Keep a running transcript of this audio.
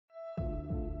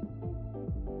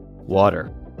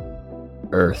water,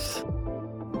 earth,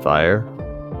 fire,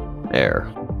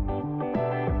 air.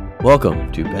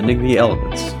 Welcome to Bending the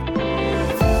Elements.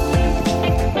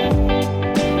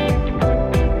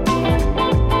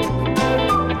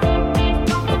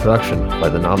 A production by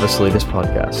the Novice Latest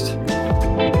Podcast.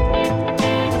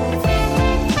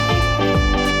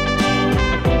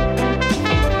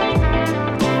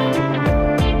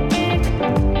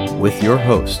 With your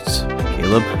hosts,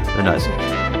 Caleb and Isaac.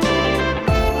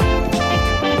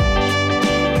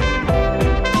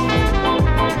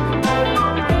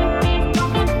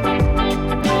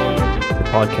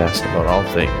 Podcast about all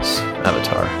things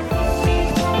Avatar.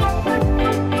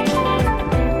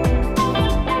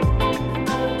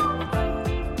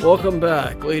 Welcome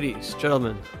back, ladies,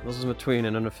 gentlemen, those in between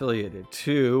and unaffiliated,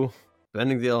 to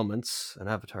Bending the Elements, an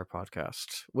Avatar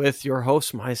podcast, with your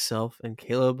host, myself, and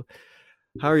Caleb.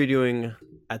 How are you doing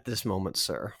at this moment,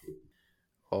 sir?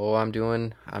 Oh, I'm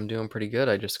doing pretty good.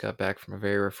 I just got back from a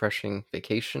very refreshing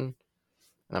vacation,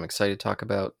 and I'm excited to talk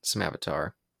about some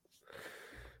Avatar.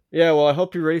 Yeah, well, I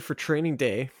hope you're ready for training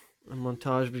day on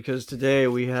Montage, because today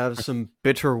we have some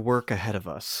bitter work ahead of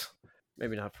us.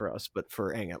 Maybe not for us, but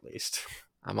for Aang at least.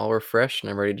 I'm all refreshed, and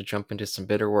I'm ready to jump into some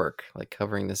bitter work, like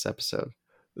covering this episode.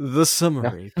 The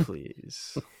summary,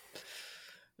 please.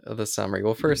 The summary.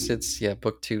 Well, first, it's,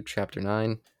 Book 2, Chapter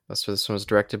 9. So this one was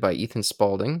directed by Ethan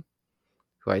Spalding,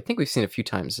 who I think we've seen a few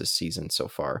times this season so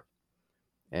far.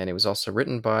 And it was also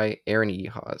written by Aaron E.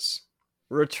 Haas.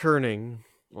 Returning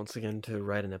once again to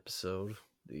write an episode,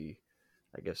 the,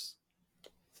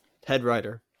 head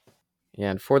writer.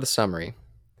 And for the summary.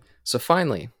 So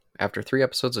finally, after 3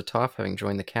 episodes of Toph having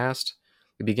joined the cast,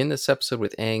 we begin this episode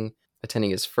with Aang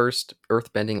attending his first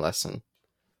earthbending lesson.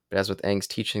 But as with Aang's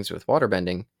teachings with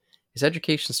waterbending, his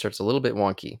education starts a little bit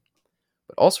wonky.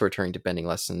 But also returning to bending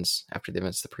lessons after the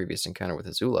events of the previous encounter with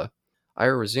Azula,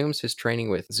 Iroh resumes his training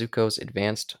with Zuko's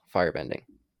advanced firebending.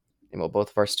 And while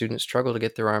both of our students struggle to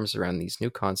get their arms around these new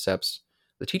concepts,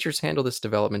 the teachers handle this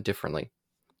development differently.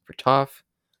 For Toph,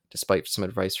 despite some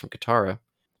advice from Katara,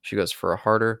 she goes for a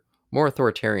harder, more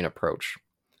authoritarian approach.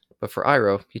 But for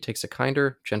Iroh, he takes a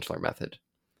kinder, gentler method.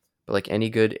 But like any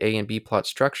good A and B plot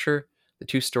structure, the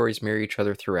two stories mirror each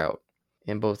other throughout.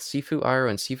 And both Sifu Iroh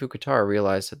and Sifu Katara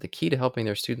realize that the key to helping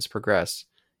their students progress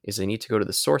is they need to go to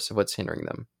the source of what's hindering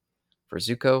them. For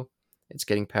Zuko, it's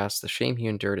getting past the shame he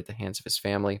endured at the hands of his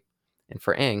family. And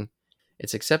for Aang,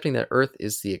 it's accepting that Earth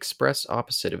is the express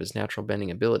opposite of his natural bending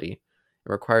ability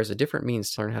and requires a different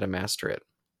means to learn how to master it.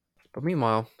 But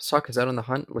meanwhile, Sokka's out on the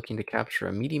hunt looking to capture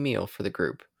a meaty meal for the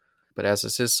group. But as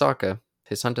this is Sokka,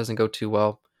 his hunt doesn't go too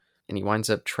well, and he winds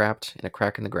up trapped in a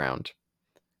crack in the ground.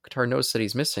 Katara knows that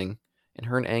he's missing, and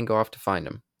her and Aang go off to find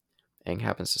him. Aang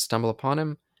happens to stumble upon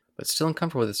him, but still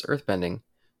uncomfortable with his earthbending,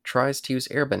 tries to use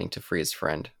airbending to free his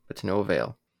friend, but to no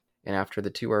avail. And after the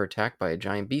two are attacked by a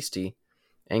giant beastie,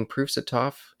 Aang proves to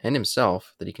Toph and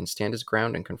himself that he can stand his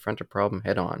ground and confront a problem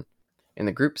head-on, and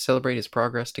the group celebrate his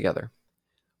progress together.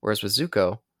 Whereas with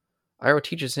Zuko, Iroh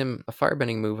teaches him a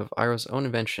firebending move of Iroh's own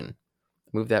invention,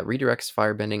 a move that redirects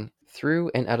firebending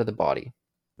through and out of the body.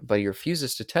 But he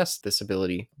refuses to test this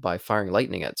ability by firing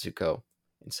lightning at Zuko.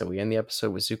 And so we end the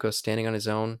episode with Zuko standing on his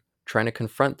own, trying to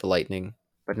confront the lightning,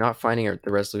 but not finding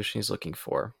the resolution he's looking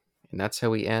for. And that's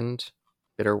how we end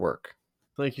Bitter Work.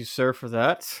 Thank you, sir, for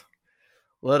that.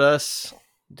 Let us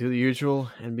do the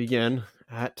usual and begin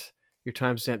at your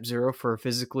timestamp 0 for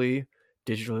physically,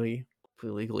 digitally,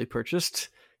 legally purchased.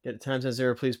 Get a timestamp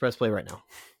 0, please press play right now.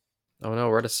 Oh no,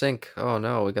 we're out of sync. Oh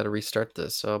no, we gotta restart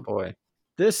this. Oh boy.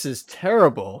 This is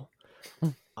terrible.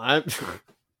 I'm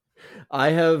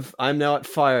now at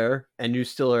fire, and you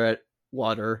still are at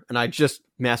water, and I just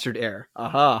mastered air.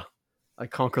 Aha! I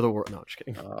conquer the world. No, I'm just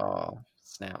kidding. Oh,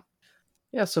 snap.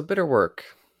 Yeah, so Bitter Work.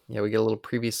 Yeah, we get a little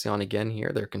previously on again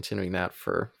here. They're continuing that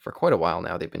for quite a while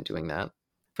now. They've been doing that.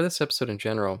 For this episode in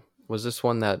general, was this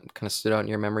one that kind of stood out in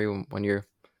your memory when you're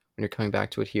coming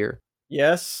back to it here?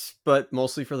 Yes, but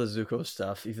mostly for the Zuko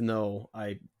stuff, even though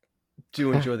I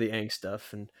do enjoy the Aang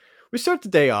stuff. And we start the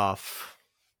day off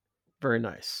very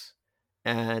nice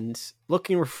and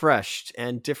looking refreshed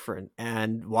and different.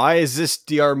 And why is this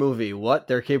DR movie? What?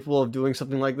 They're capable of doing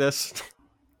something like this?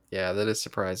 Yeah, that is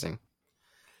surprising.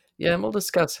 Yeah, and we'll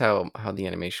discuss how the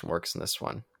animation works in this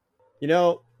one. You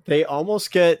know, they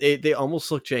almost look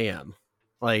JM.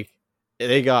 Like,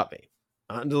 they got me.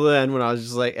 Until then, when I was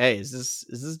just like, hey, is this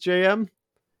JM?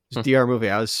 It's DR movie.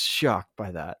 I was shocked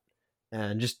by that.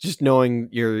 And just knowing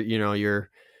your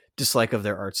dislike of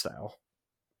their art style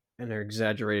and their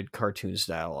exaggerated cartoon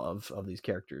style of these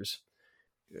characters.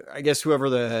 I guess whoever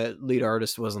the lead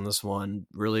artist was on this one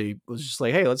really was just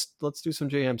like, hey, let's do some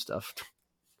JM stuff.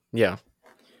 Yeah.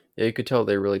 Yeah, you could tell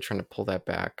they're really trying to pull that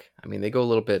back. I mean, they go a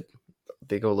little bit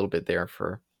there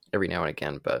for every now and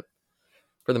again, but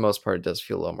for the most part, it does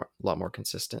feel a lot more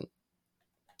consistent.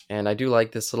 And I do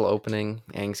like this little opening.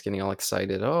 Aang's getting all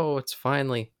excited. Oh, it's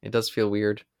finally. It does feel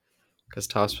weird because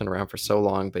Toph's been around for so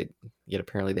long, but yet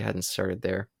apparently they hadn't started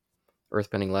their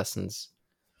earthbending lessons.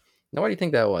 Now, why do you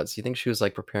think that was? You think she was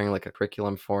like preparing like a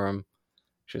curriculum for him?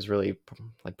 She was really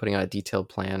like putting out a detailed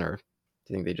plan, or do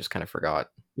you think they just kind of forgot?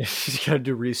 She's got to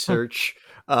do research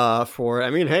for it. I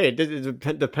mean, hey,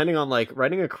 depending on like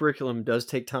writing a curriculum does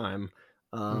take time.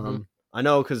 Mm-hmm. I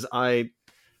know because I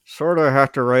sort of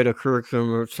have to write a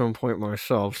curriculum at some point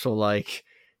myself. So like,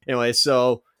 anyway,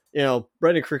 so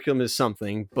writing a curriculum is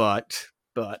something, but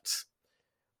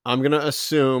I'm gonna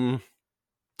assume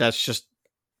that's just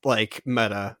like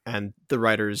meta, and the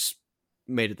writers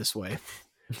made it this way.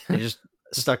 They just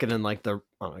stuck it in like I'm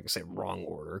not gonna say wrong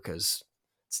order because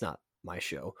it's not my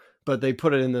show, but they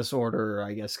put it in this order,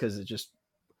 I guess, because it just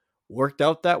worked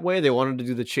out that way. They wanted to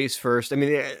do the chase first. I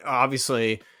mean,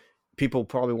 obviously, people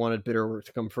probably wanted Bitterwork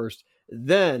to come first, uh,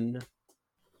 then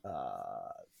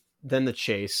the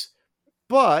chase.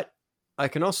 But I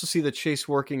can also see the chase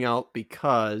working out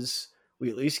because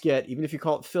we at least get, even if you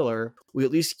call it filler, we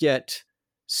at least get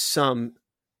some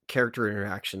character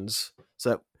interactions so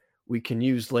that we can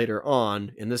use later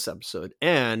on in this episode,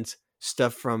 and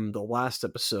stuff from the last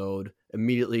episode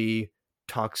immediately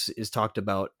is talked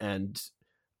about and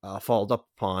followed up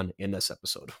upon in this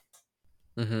episode.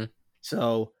 Mm-hmm.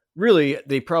 So really,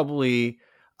 they probably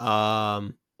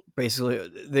basically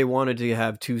they wanted to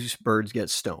have two birds get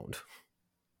stoned.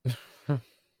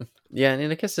 Yeah,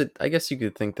 and I guess you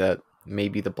could think that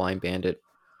maybe the Blind Bandit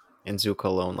and Zuko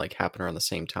alone like happen around the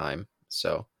same time.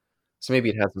 So maybe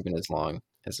it hasn't been as long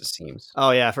as it seems. Oh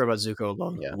yeah, I forgot about Zuko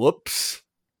alone. Yeah. Whoops.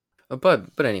 But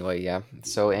anyway, yeah.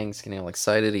 So Aang's getting all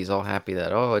excited. He's all happy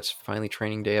that it's finally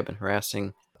training day. I've been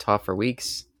harassing Toph for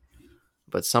weeks,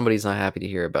 but somebody's not happy to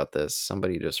hear about this.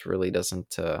 Somebody just really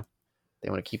doesn't. They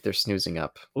want to keep their snoozing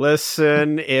up.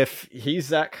 Listen, if he's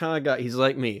that kind of guy, he's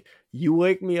like me. You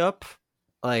wake me up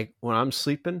like when I'm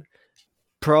sleeping,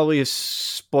 probably a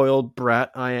spoiled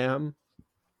brat I am.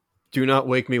 Do not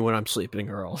wake me when I'm sleeping,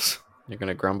 or else You're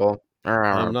gonna grumble.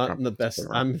 I'm not in the best.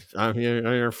 I'm here.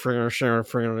 I'll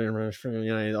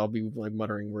be like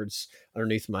muttering words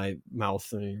underneath my mouth,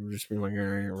 and you're just being like, I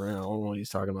don't know what he's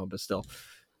talking about, but still.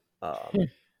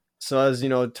 So as you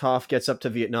know, Toph gets up to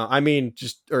Vietnam. I mean,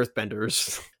 just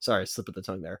Earthbenders. Sorry, slip of the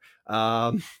tongue there.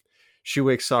 She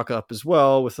wakes Sokka up as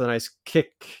well with a nice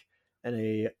kick and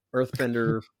a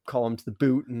Earthbender column to the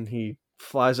boot, and he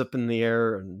flies up in the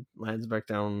air and lands back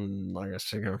down like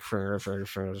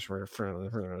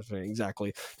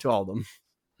exactly to all of them.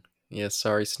 Yeah,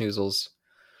 sorry, snoozles.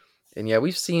 And yeah,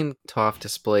 we've seen Toph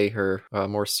display her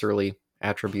more surly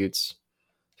attributes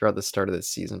throughout the start of this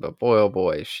season, but boy, oh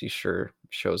boy, she sure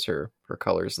shows her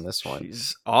colors in this one.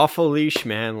 She's off a leash,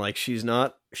 man. Like she's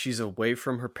away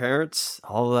from her parents.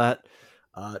 All that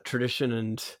tradition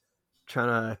and trying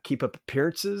to keep up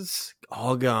appearances,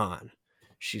 all gone.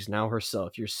 She's now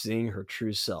herself. You're seeing her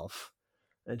true self,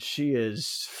 and she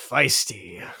is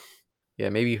feisty. Yeah,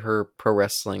 maybe her pro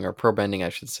wrestling or pro bending, I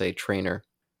should say, trainer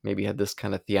maybe had this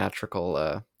kind of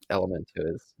theatrical element to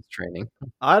his training.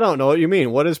 I don't know what you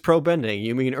mean. What is pro bending?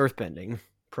 You mean earth bending?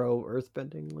 Pro earth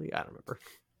bending? I don't remember.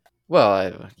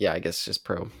 Well, I guess just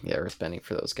pro, earth bending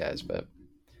for those guys. But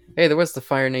hey, there was the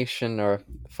Fire Nation or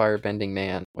Fire Bending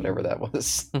Man, whatever that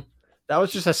was. That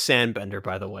was just a sand bender,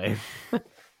 by the way.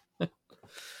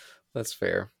 That's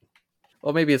fair.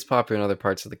 Well, maybe it's popular in other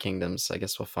parts of the kingdoms. I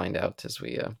guess we'll find out as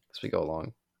we go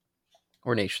along,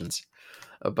 or nations.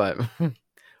 But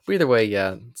either way,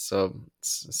 yeah. So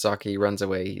Saki runs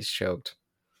away. He's choked,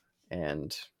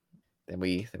 and then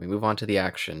we move on to the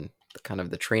action,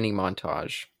 the training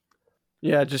montage.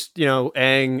 Yeah, just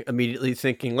Aang immediately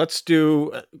thinking, let's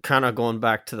do kind of going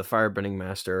back to the Firebending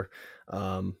Master,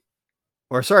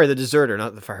 or sorry, the Deserter,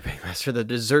 not the Firebending Master, the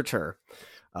Deserter,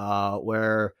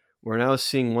 where we're now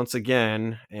seeing once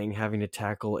again Aang having to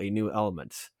tackle a new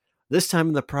element. This time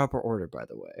in the proper order, by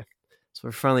the way. So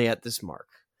we're finally at this mark.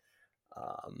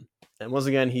 And once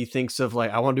again, he thinks of like,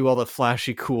 I want to do all the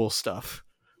flashy, cool stuff.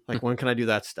 Like, when can I do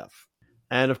that stuff?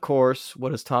 And of course,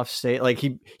 what does Toph say? Like,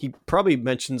 he probably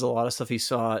mentions a lot of stuff he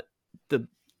saw at the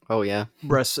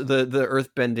the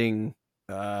earthbending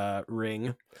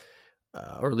ring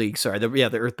or league. Sorry, the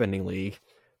earthbending league.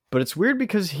 But it's weird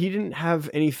because he didn't have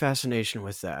any fascination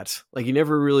with that. Like, he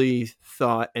never really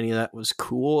thought any of that was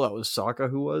cool. That was Sokka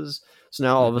who was. So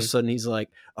now all of a sudden he's like,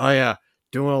 oh yeah,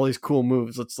 doing all these cool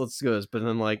moves. Let's do this. But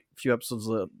then like a few episodes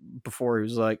before, he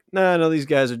was like, nah, no, these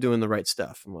guys are doing the right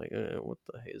stuff. I'm like, what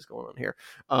the heck is going on here?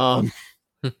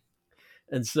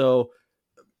 And so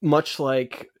much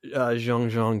like Zhang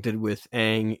Zhang did with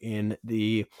Aang in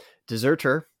The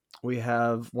Deserter, we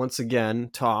have once again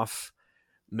Toph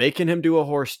making him do a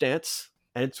horse dance.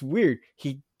 And it's weird.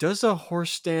 He does a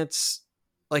horse dance,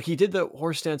 like he did the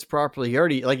horse dance properly. He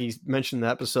already, like he mentioned in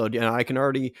the episode, I can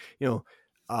already,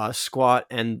 squat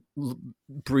and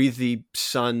breathe the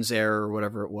sun's air or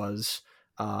whatever it was,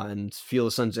 and feel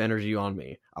the sun's energy on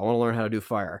me. I want to learn how to do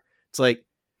fire. It's like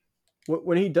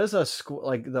when he does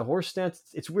like the horse dance,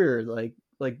 it's weird. Like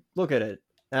look at it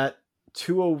at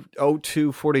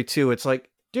 2:02:42. It's like,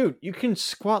 dude, you can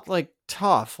squat like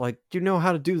Toph. Like, you know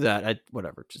how to do that.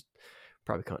 Whatever, just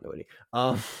probably continuity.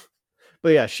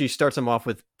 But yeah, she starts him off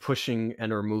with pushing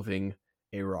and removing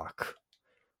a rock.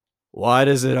 Why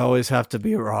does it always have to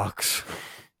be rocks?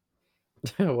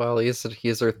 Well, he is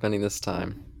earthbending this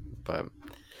time, but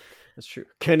that's true.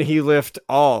 Can he lift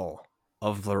all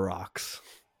of the rocks?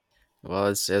 Well,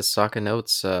 as Sokka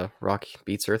notes, rock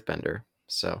beats earthbender,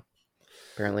 so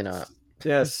apparently not.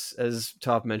 Yes, as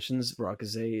Toph mentions, rock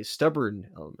is a stubborn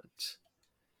element.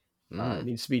 It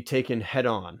needs to be taken head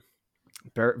on.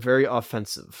 Very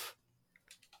offensive.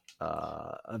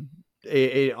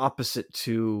 A opposite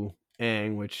to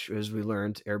Aang, which, as we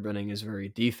learned, airbending is very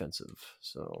defensive.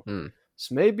 So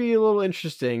this may be a little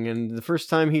interesting. And the first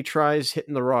time he tries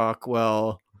hitting the rock,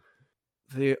 well,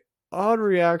 the odd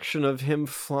reaction of him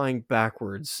flying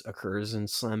backwards occurs and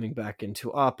slamming back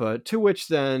into Appa, to which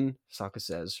then Sokka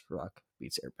says, rock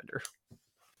beats airbender.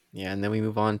 Yeah, and then we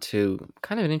move on to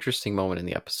kind of an interesting moment in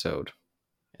the episode,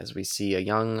 as we see a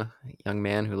young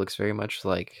man who looks very much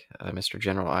like Mr.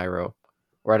 General Iroh,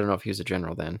 or I don't know if he was a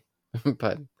general then,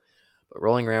 but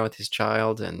rolling around with his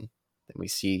child, and then we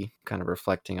see kind of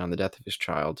reflecting on the death of his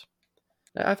child.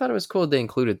 I thought it was cool they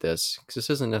included this, because this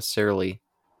isn't necessarily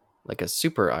like a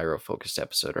super Iroh focused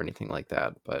episode or anything like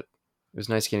that, but it was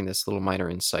nice getting this little minor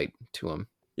insight to him.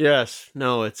 Yes,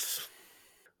 no,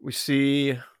 we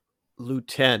see Lu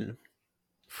Ten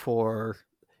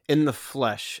in the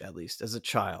flesh, at least as a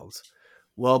child,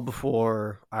 well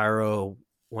before Iroh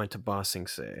went to Ba Sing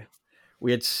Se.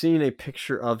 We had seen a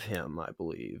picture of him, I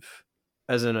believe,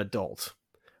 as an adult,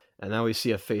 and now we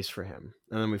see a face for him.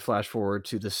 And then we flash forward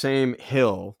to the same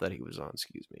hill that he was on.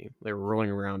 They were rolling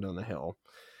around on the hill,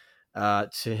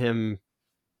 to him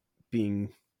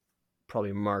being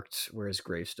probably marked where his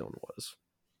gravestone was,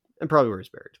 and probably where he's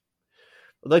buried.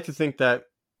 I'd like to think that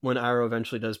when Iroh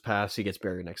eventually does pass, he gets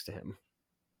buried next to him.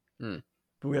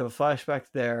 But we have a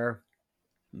flashback there,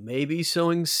 maybe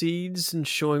sowing seeds and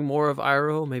showing more of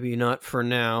Iroh. Maybe not for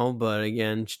now, but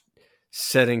again,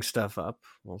 setting stuff up.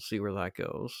 We'll see where that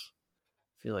goes.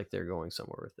 I feel like they're going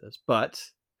somewhere with this. But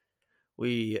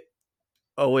we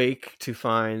awake to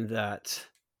find that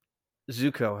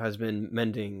Zuko has been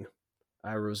mending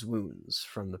Iroh's wounds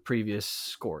from the previous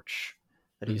scorch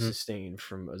that he sustained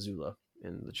from Azula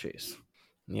in the chase.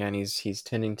 Yeah, and he's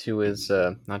tending to his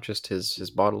not just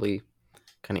his bodily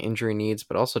kind of injury needs,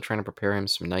 but also trying to prepare him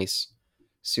some nice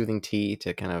soothing tea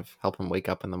to kind of help him wake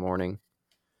up in the morning.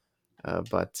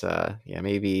 But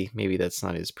maybe that's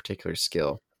not his particular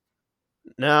skill.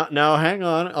 Now hang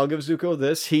on, I'll give Zuko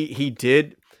this. He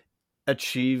did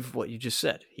achieve what you just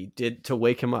said. He did to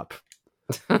wake him up.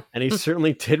 And he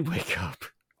certainly did wake up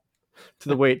to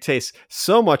the way it tastes.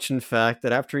 So much, in fact,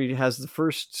 that after he has the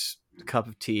first cup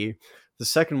of tea, the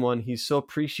second one, he's so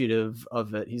appreciative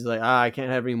of it. He's like, I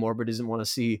can't have any more, but doesn't want to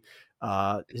see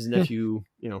his nephew,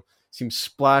 see him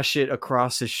splash it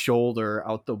across his shoulder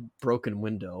out the broken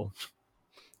window.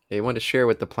 Yeah, he wanted to share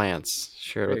with the plants.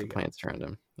 Share with the plants around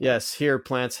him. Yes, here,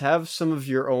 plants, have some of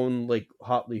your own like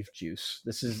hot leaf juice.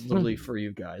 This is literally for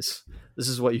you guys. This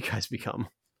is what you guys become.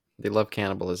 They love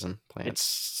cannibalism, plants.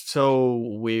 It's so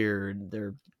weird.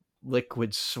 Their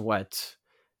liquid sweat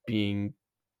being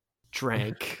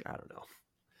drank. I don't know.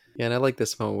 Yeah, and I like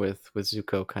this moment with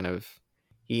Zuko kind of...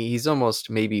 He's almost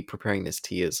maybe preparing this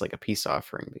tea as like a peace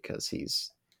offering, because he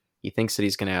thinks that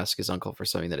he's going to ask his uncle for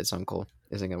something that his uncle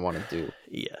isn't going to want to do.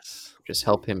 Yes. Just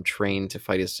help him train to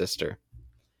fight his sister.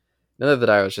 None of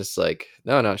that I was just like,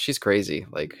 no, she's crazy.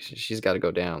 Like, she's got to go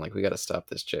down. Like, we got to stop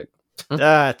this chick.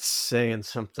 That's saying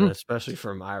something, especially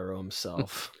from Iroh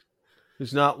himself,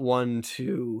 who's not one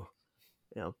to,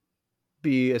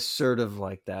 be assertive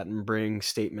like that and bring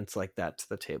statements like that to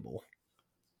the table.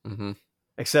 Mm-hmm.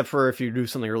 Except for if you do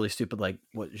something really stupid like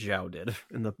what Zhao did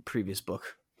in the previous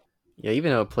book. Yeah, even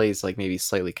though it plays like maybe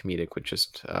slightly comedic with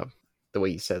just the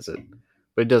way he says it,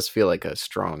 but it does feel like a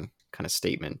strong kind of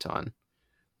statement on,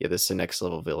 this is the next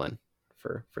level villain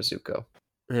for Zuko.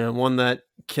 And one that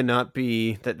cannot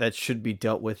be that should be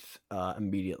dealt with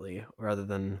immediately rather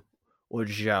than what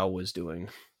Zhao was doing.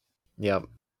 Yep.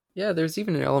 Yeah, there's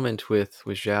even an element with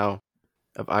Zhao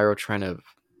of Iroh trying to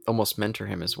almost mentor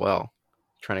him as well,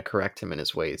 trying to correct him in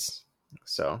his ways.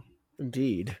 So,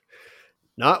 Indeed.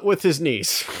 Not with his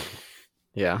niece.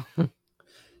 yeah.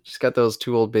 She's got those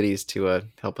two old biddies to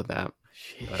help with that.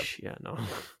 Yeah, no.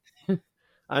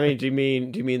 I mean, do you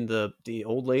mean the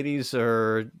old ladies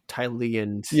or Ty Lee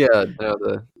and Yeah, no,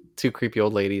 the two creepy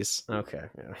old ladies. Okay,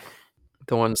 yeah.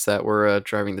 The ones that were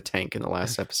driving the tank in the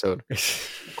last episode,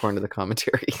 according to the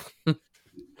commentary.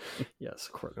 Yes,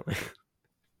 accordingly.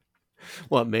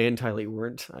 Well, May and Ty Lee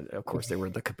weren't. Of course, they were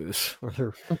in the caboose, or they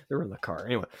were in the car.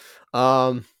 Anyway,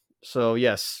 so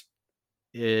yes,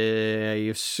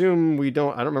 you assume we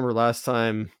don't. I don't remember last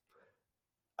time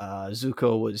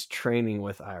Zuko was training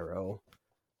with Iroh.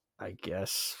 I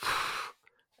guess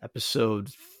episode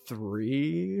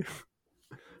 3,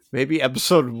 maybe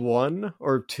episode 1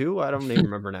 or 2. I don't even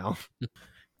remember now.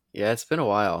 Yeah, it's been a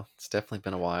while. It's definitely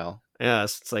been a while.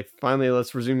 Yes, it's like finally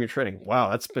let's resume your training.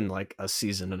 Wow, that's been like a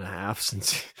season and a half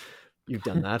since you've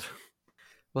done that.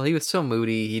 Well, he was so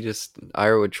moody.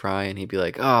 Iroh would try and he'd be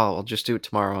like, "Oh, I'll just do it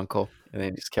tomorrow, Uncle," and then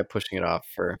he just kept pushing it off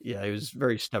for. Yeah, he was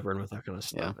very stubborn with that kind of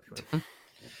stuff. Yeah. Anyway.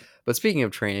 But speaking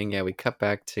of training, yeah, we cut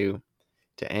back to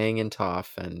Aang and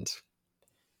Toph, and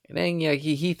Aang, yeah,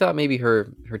 he thought maybe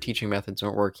her teaching methods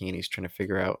weren't working, and he's trying to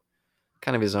figure out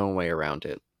kind of his own way around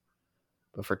it.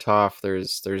 But for Toph,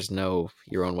 there's no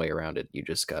your own way around it. You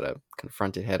just gotta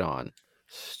confront it head on.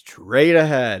 Straight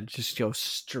ahead. Just go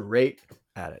straight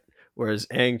at it. Whereas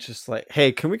Aang's just like,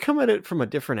 hey, can we come at it from a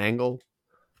different angle?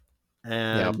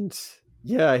 And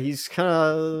yeah, he's kind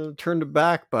of turned it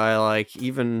back by like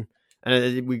even,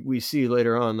 and we see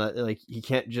later on that like he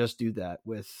can't just do that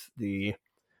with the.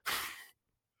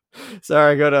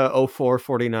 Sorry, I go to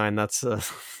 0449. That's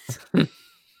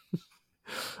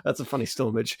that's a funny still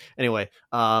image. Anyway,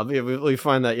 we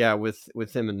find that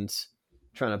with him and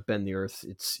trying to bend the earth,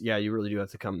 it's you really do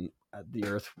have to come at the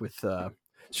earth with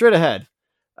straight ahead,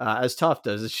 as Toph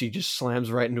does. She just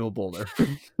slams right into a boulder,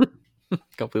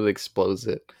 completely explodes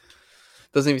it.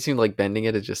 Doesn't even seem like bending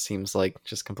it. It just seems like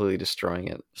just completely destroying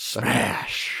it.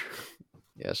 Smash.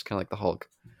 Yeah, it's kind of like the Hulk.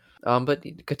 But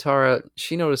Katara,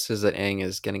 she notices that Aang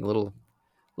is getting a little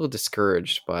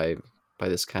discouraged by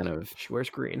this kind of. She wears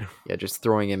green. Yeah, just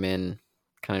throwing him in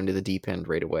kind of into the deep end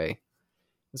right away.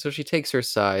 And so she takes her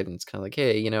aside and it's kind of like,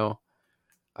 hey,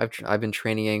 I've been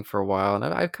training Aang for a while, and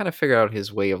I've kind of figured out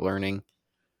his way of learning.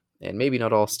 And maybe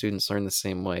not all students learn the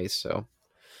same way, so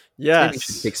yes, maybe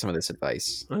she should take some of this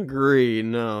advice. Agree.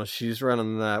 No, she's right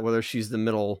on that. Whether she's the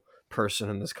middle person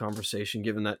in this conversation,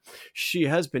 given that she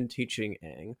has been teaching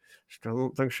Aang. I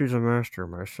don't think she's a master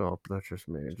myself. That's just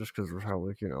me, just because of how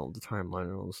the timeline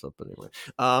and all this stuff. But anyway,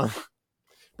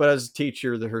 but as a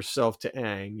teacher herself to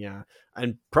Aang, yeah,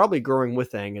 and probably growing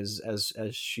with Aang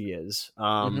as she is.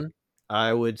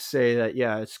 I would say that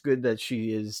it's good that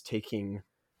she is taking.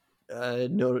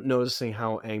 Noticing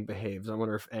how Aang behaves. I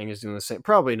wonder if Aang is doing the same.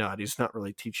 Probably not. He's not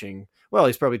really teaching. Well,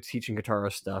 he's probably teaching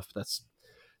Katara stuff. That's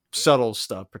subtle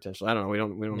stuff potentially. I don't know. We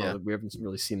don't know. We haven't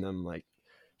really seen them like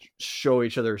show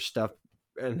each other stuff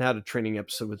and had a training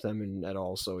episode with them at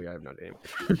all. So I have no idea.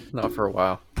 Not for a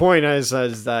while. Point is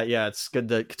that it's good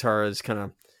that Katara is kind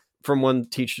of from one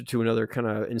teacher to another, kind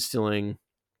of instilling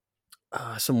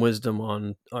some wisdom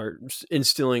on or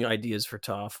instilling ideas for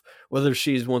Toph. Whether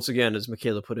she's once again, as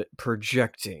Michaela put it,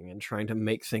 projecting and trying to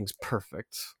make things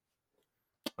perfect.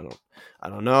 I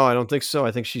don't know. I don't think so.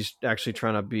 I think she's actually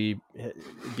trying to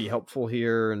be helpful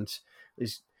here and at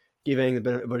least give Aang the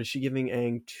benefit. But is she giving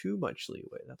Aang too much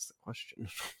leeway? That's the question.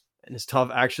 And is Toph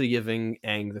actually giving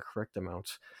Aang the correct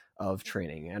amount of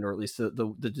training and or at least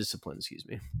the discipline? Excuse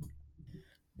me.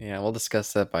 Yeah, we'll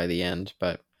discuss that by the end.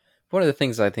 But one of the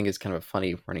things I think is kind of a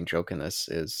funny running joke in this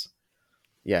is,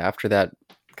 after that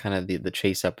kind of the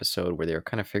chase episode where they were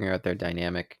kind of figuring out their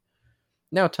dynamic.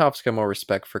 Now Toph's got more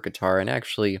respect for Katara, and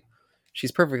actually,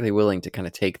 she's perfectly willing to kind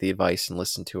of take the advice and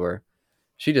listen to her.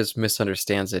 She just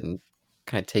misunderstands it and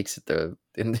kind of takes it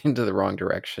into the wrong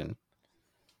direction.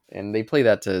 And they play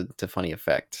that to funny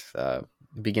effect.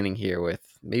 Beginning here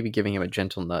with maybe giving him a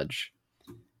gentle nudge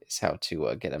is how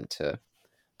to get him to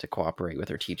cooperate with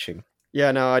her teaching.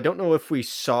 Yeah, now I don't know if we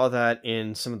saw that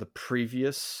in some of the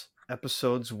previous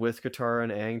episodes with Katara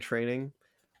and Aang training.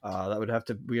 We'd have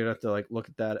to like look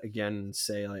at that again and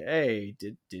say like, hey,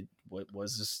 what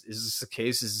was this? Is this the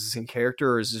case? Is this in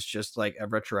character, or is this just like a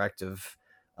retroactive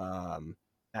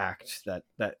act that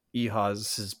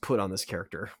Ehaz has put on this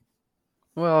character?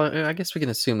 Well, I guess we can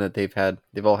assume that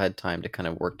they've all had time to kind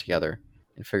of work together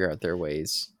and figure out their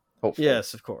ways. Hopefully.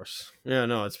 Yes, of course. Yeah,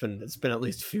 no, it's been at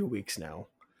least a few weeks now.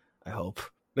 I hope.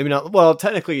 Maybe not. Well,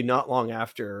 technically, not long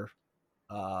after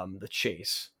the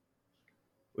chase,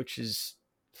 which is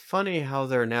funny how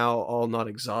they're now all not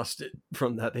exhausted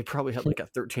from that. They probably had like a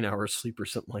 13-hour sleep or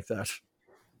something like that.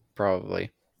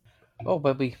 Probably. Oh,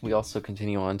 but we also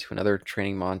continue on to another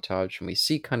training montage, and we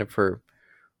see kind of her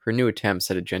new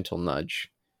attempts at a gentle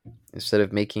nudge. Instead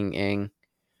of making Aang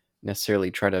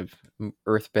necessarily try to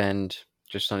earthbend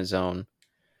just on his own,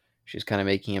 she's kind of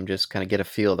making him just kind of get a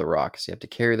feel of the rock. So you have to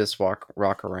carry this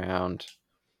rock around,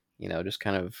 just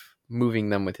kind of moving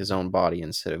them with his own body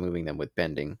instead of moving them with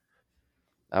bending.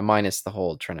 Minus the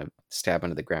whole trying to stab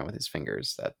into the ground with his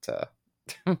fingers. That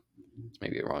it's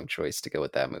maybe a wrong choice to go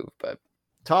with that move, but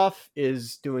Toph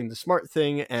is doing the smart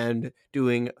thing and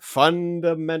doing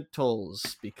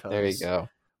fundamentals because there you go.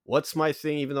 What's my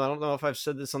thing? Even though I don't know if I've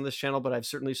said this on this channel, but I've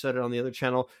certainly said it on the other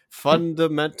channel.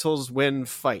 Fundamentals win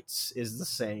fights is the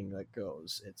saying that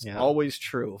goes. It's always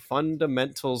true.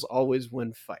 Fundamentals always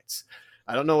win fights.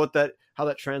 I don't know how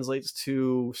that translates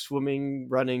to swimming,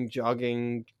 running,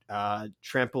 jogging,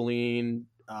 trampoline,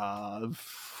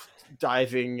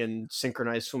 diving, and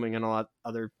synchronized swimming, and all that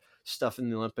other stuff in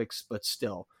the Olympics, but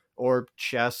still, or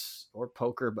chess or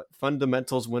poker, but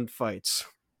fundamentals win fights.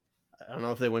 I don't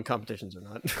know if they win competitions or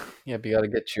not. Yeah, but you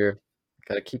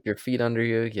gotta keep your feet under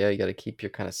you. Yeah, you gotta keep your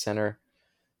kind of center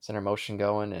motion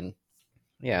going, and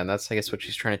and that's I guess what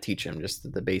she's trying to teach him,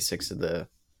 just the basics of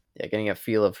getting a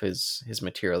feel of his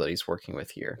material that he's working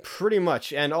with here. Pretty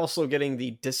much, and also getting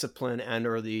the discipline and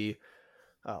or the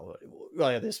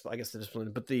this I guess the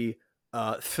discipline, but the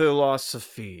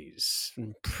philosophies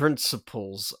and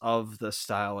principles of the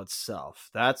style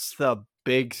itself. That's the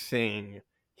big thing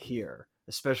here,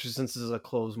 especially since this is a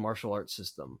closed martial arts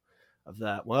system of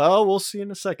that. Well, we'll see in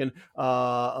a second,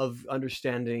 of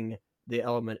understanding the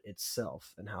element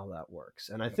itself and how that works.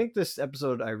 And I think this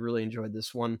episode, I really enjoyed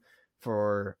this one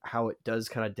for how it does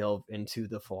kind of delve into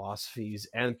the philosophies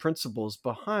and principles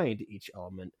behind each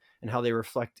element and how they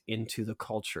reflect into the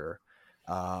culture,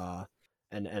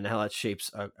 and how that shapes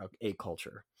a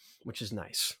culture, which is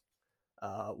nice.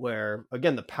 Where,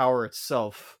 again, the power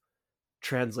itself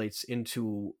translates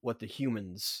into what the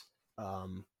humans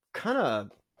kind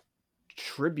of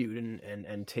tribute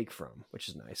and take from, which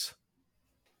is nice.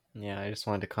 Yeah, I just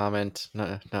wanted to comment,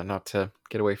 not to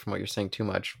get away from what you're saying too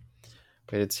much,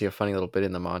 but I did see a funny little bit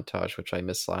in the montage, which I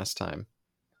missed last time,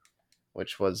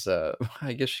 which was,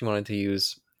 I guess she wanted to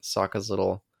use Sokka's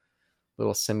little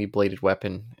semi-bladed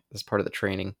weapon as part of the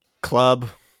training. Club.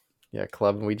 Yeah,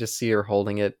 club. And we just see her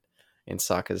holding it, and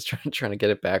Sokka's trying to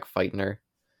get it back, fighting her.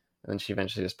 And then she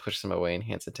eventually just pushes him away and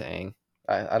hands it to Aang.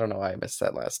 I don't know why I missed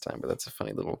that last time, but that's a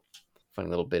funny little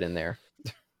bit in there.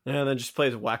 Yeah, and then just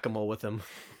plays whack-a-mole with him.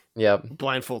 Yeah.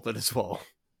 Blindfolded as well.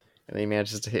 And he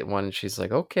manages to hit one, and she's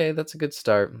like, okay, that's a good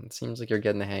start. It seems like you're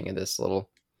getting the hang of this little.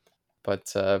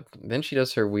 But then she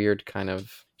does her weird kind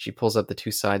of... She pulls up the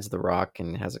two sides of the rock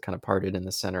and has it kind of parted in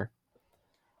the center.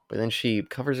 But then she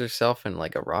covers herself in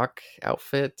like a rock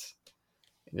outfit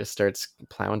and just starts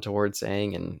plowing towards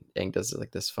Aang, and Aang does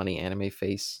like this funny anime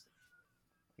face.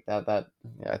 I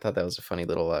thought that was a funny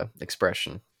little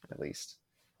expression, at least.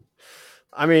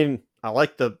 I mean, I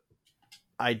like the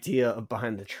idea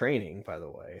behind the training, by the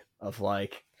way, of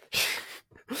like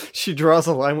she draws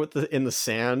a line in the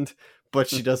sand, but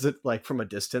she does it like from a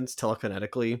distance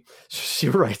telekinetically. She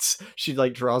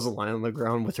draws a line on the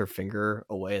ground with her finger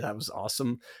away. That was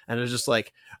awesome. And it was just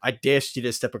like, I dashed you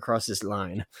to step across this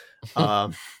line.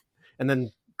 And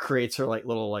then creates her like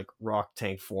little like rock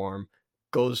tank form,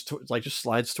 goes to like just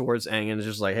slides towards Aang and is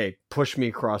just like, hey, push me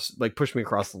across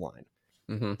the line.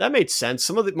 Mm-hmm. That made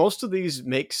sense. Most of these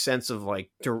make sense of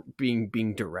like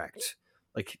being direct.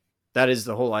 Like that is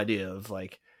the whole idea of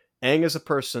like Aang is a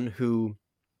person who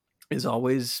is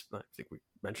always, I think we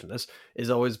mentioned this, is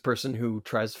always a person who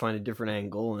tries to find a different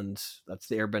angle, and that's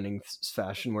the airbending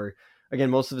fashion where, again,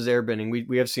 most of his airbending,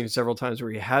 we have seen several times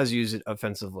where he has used it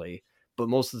offensively, but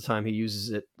most of the time he uses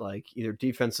it like either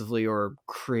defensively or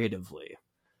creatively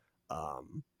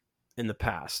in the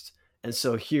past. And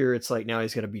so here it's like now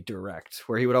he's going to be direct,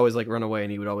 where he would always like run away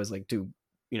and he would always like do,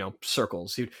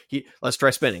 circles. He let's try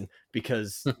spinning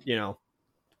because,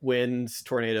 winds,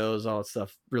 tornadoes, all that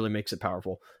stuff really makes it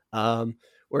powerful.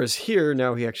 Whereas here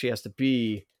now he actually has to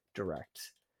be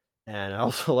direct. And I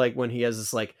also like when he has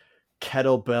this like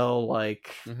kettlebell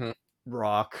like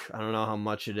rock. I don't know how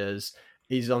much it is.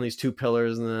 He's on these two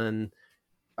pillars, and then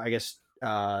I guess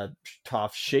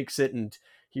Toph shakes it and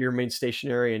he remains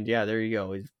stationary, and yeah, there you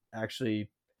go. He actually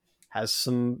has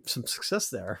some success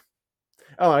there.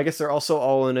 Oh, I guess they're also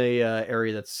all in a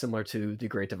area that's similar to the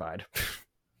Great Divide.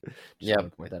 Just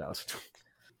want to point that out.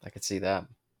 I could see that.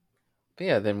 But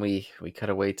yeah, then we cut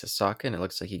away to Sokka, and it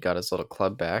looks like he got his little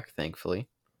club back, thankfully,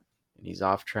 and he's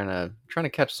off trying to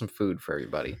catch some food for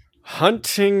everybody.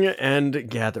 Hunting and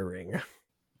gathering.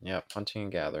 Yep, hunting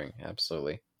and gathering,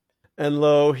 absolutely. And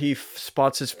lo, he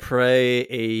spots his prey,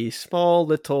 a small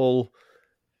little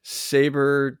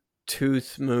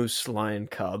saber-toothed moose lion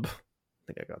cub. I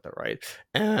think I got that right.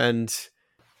 And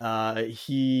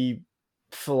he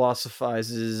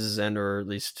philosophizes or at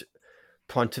least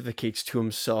pontificates to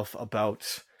himself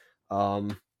about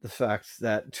the fact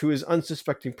that to his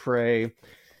unsuspecting prey,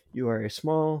 you are a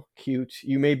small, cute,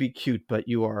 you may be cute, but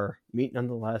you are meat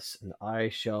nonetheless, and I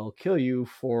shall kill you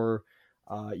for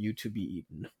you to be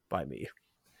eaten by me.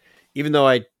 Even though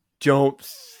I do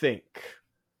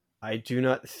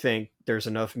not think there's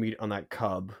enough meat on that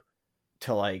cub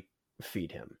to like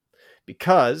feed him.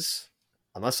 Because,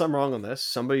 unless I'm wrong on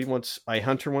this, a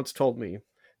hunter once told me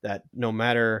that no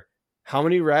matter how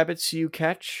many rabbits you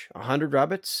catch, 100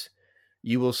 rabbits,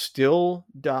 you will still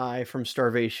die from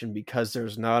starvation because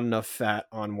there's not enough fat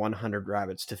on 100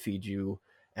 rabbits to feed you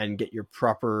and get your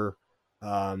proper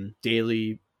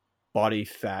daily body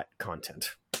fat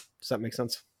content. Does that make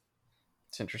sense?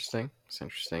 It's interesting.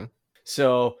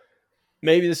 So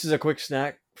maybe this is a quick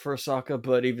snack for Sokka,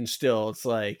 but even still, it's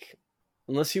like,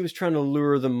 unless he was trying to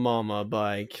lure the mama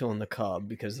by killing the cub,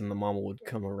 because then the mama would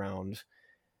come around.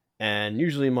 And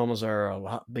usually mamas are a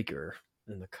lot bigger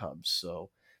than the cubs,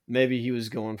 so maybe he was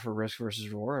going for risk versus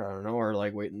reward. I don't know, or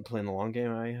like waiting, playing the long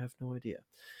game. I have no idea.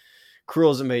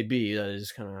 Cruel as it may be, that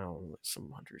is kind of how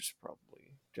some hunters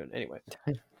probably do. Anyway,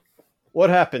 what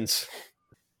happens?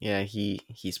 Yeah,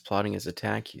 he's plotting his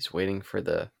attack. He's waiting for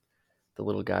the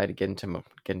little guy to get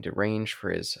into range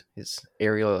for his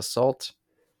aerial assault.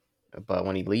 But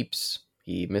when he leaps,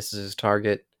 he misses his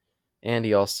target, and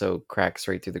he also cracks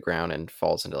right through the ground and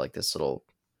falls into like this little,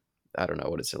 I don't know,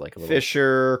 what is it, like a little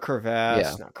fissure, crevasse,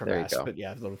 Yeah, not there you crevasse, go. but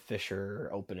yeah, little fissure,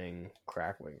 opening,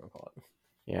 crack, what do you want to call it?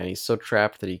 Yeah, and he's so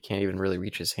trapped that he can't even really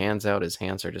reach his hands out. His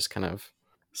hands are just kind of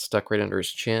stuck right under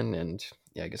his chin, and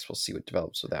yeah, I guess we'll see what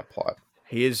develops with that plot.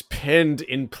 He is pinned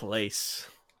in place.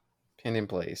 Pinned in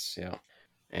place, yeah.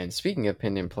 And speaking of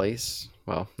pinned in place,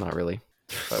 well, not really,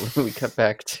 but we cut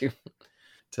back to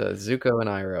Zuko and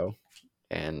Iroh,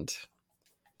 and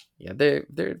yeah,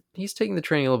 he's taking the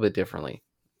training a little bit differently.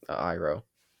 Iroh,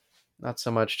 not so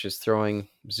much just throwing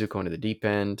Zuko into the deep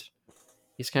end.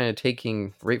 He's kind of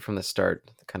taking right from the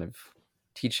start, kind of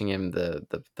teaching him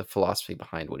the philosophy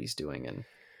behind what he's doing and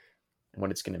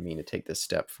what it's going to mean to take this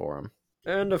step for him.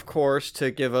 And of course,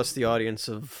 to give us the audience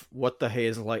of what the hay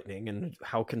is lightning and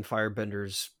how can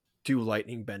firebenders do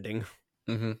lightning bending.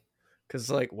 Mm-hmm. Because,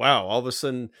 like, wow, all of a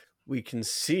sudden we can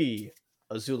see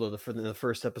Azula in the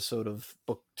first episode of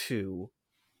book 2,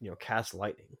 cast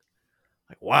lightning.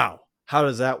 Like, wow, how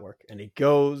does that work? And he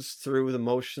goes through the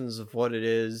motions of what it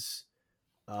is.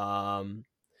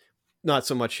 Not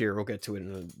so much here. We'll get to it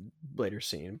in a later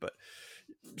scene, but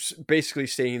basically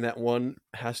stating that one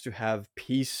has to have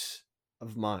peace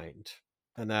of mind,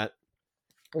 and that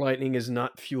lightning is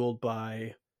not fueled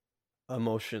by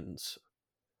emotions.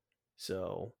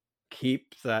 So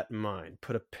keep that in mind.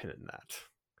 Put a pin in that.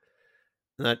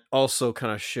 And that also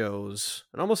kind of shows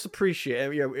and almost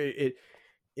appreciate.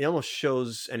 It almost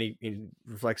shows, and he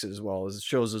reflects it as well, as it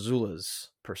shows Azula's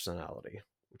personality,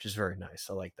 which is very nice.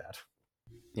 I like that.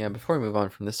 Yeah, before we move on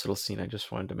from this little scene, I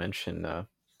just wanted to mention, I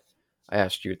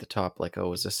asked you at the top, like, oh,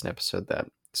 was this an episode that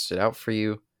stood out for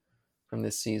you from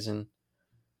this season?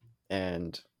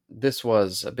 And this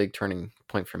was a big turning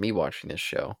point for me watching this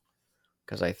show,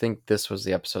 because I think this was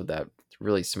the episode that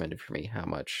really cemented for me how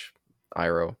much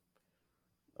Iroh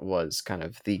was kind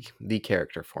of the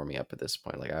character for me up at this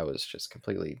point. Like, I was just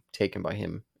completely taken by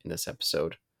him in this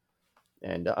episode.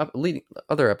 And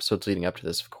other episodes leading up to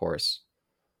this, of course.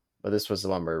 But this was the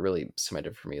one where it really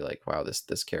cemented for me, like, wow,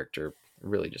 this character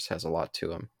really just has a lot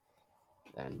to him.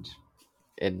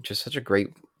 And just such a great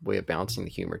way of balancing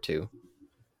the humor, too.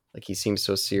 Like, he seems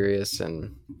so serious,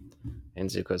 and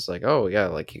Zuko's like, oh, yeah,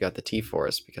 like, you got the tea for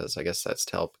us, because I guess that's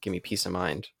to help give me peace of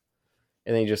mind.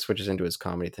 And then he just switches into his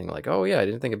comedy thing, like, oh, yeah, I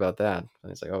didn't think about that.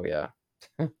 And he's like, oh, yeah.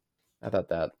 I thought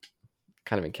that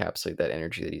kind of encapsulated that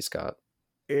energy that he's got.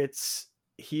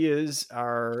 He is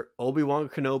our Obi-Wan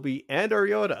Kenobi and our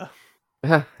Yoda.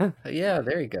 Yeah,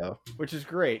 there you go. Which is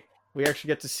great. We actually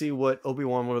get to see what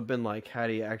Obi-Wan would have been like had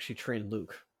he actually trained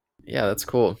Luke. Yeah, that's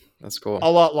cool. That's cool.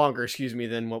 A lot longer,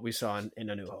 than what we saw in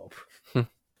A New Hope.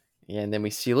 Yeah, and then we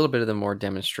see a little bit of them more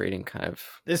demonstrating kind of.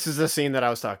 This is the scene that I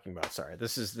was talking about. Sorry,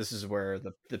 this is where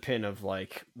the pin of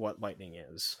like what lightning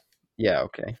is. Yeah,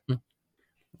 okay.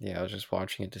 Yeah, I was just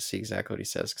watching it to see exactly what he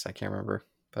says because I can't remember.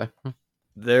 But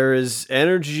There is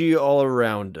energy all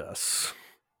around us.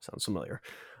 Sounds familiar.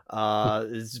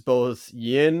 It's both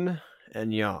yin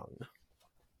and yang.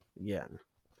 Yin.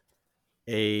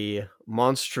 A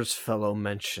monstrous fellow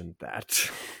mentioned that.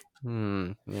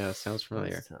 Yeah, sounds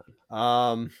familiar.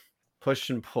 Push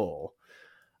and pull.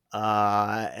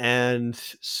 And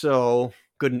so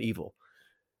good and evil.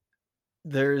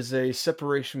 There's a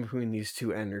separation between these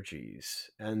two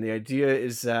energies, and the idea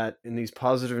is that in these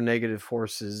positive and negative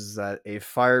forces, that a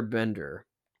firebender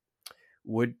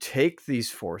would take these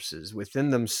forces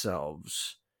within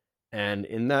themselves, and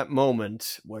in that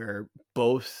moment where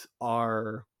both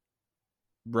are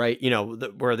right,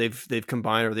 where they've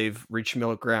combined or they've reached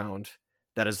middle ground,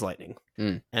 that is lightning.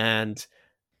 And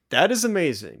that is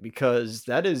amazing because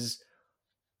that is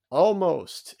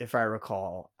almost, if I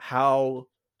recall, how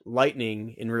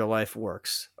lightning in real life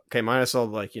works. Okay, minus all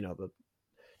the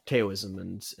Taoism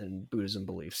and Buddhism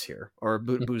beliefs here, or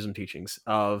Buddhism teachings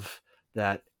of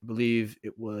that. I believe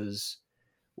it was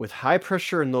with high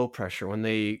pressure and low pressure when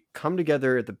they come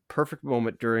together at the perfect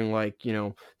moment during the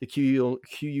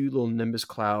cumulonimbus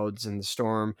clouds and the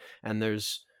storm, and the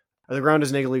ground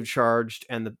is negatively charged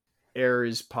and the air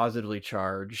is positively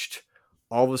charged.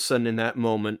 All of a sudden, in that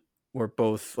moment where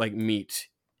both meet,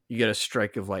 you get a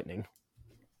strike of lightning.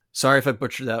 Sorry if I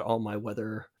butchered that. All my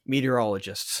weather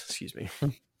meteorologists, excuse me.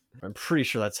 I'm pretty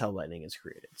sure that's how lightning is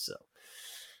created. So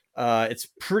it's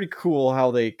pretty cool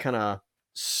how they kind of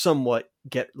somewhat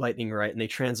get lightning right, and they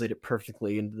translate it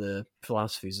perfectly into the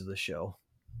philosophies of the show.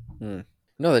 No,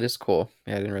 that is cool.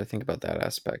 Yeah, I didn't really think about that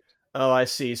aspect. Oh, I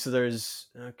see. So there's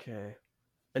an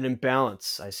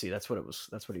imbalance. I see. That's what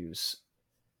he was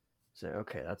saying.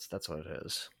 Okay, that's what it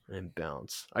is. An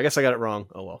imbalance. I guess I got it wrong.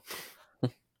 Oh well.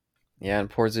 Yeah,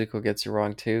 and poor Zuko gets it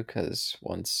wrong too, because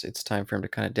once it's time for him to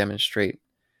kind of demonstrate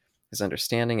his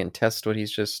understanding and test what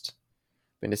he's just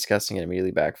been discussing, it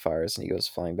immediately backfires and he goes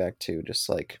flying back too, just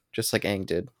like Aang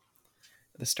did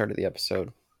at the start of the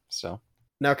episode. So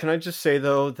now, can I just say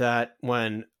though that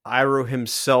when Iroh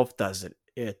himself does it,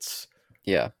 it's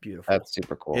beautiful. That's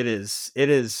super cool. It is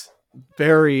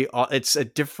very. It's a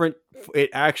different.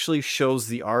 It actually shows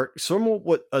the art, somewhat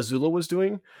what Azula was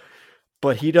doing,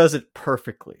 but he does it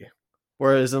perfectly.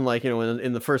 Whereas in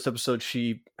the first episode,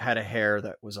 she had a hair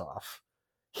that was off.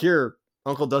 Here,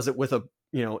 Uncle does it with a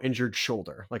injured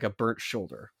shoulder, like a burnt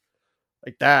shoulder.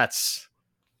 Like that's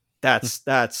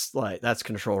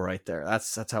control right there.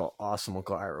 That's how awesome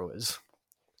Uncle Iroh is,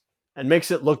 and makes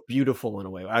it look beautiful in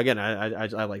a way. Again, I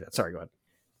like that. Sorry, go ahead.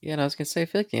 Yeah, and I was gonna say I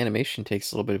feel like the animation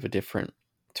takes a little bit of a different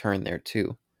turn there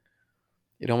too.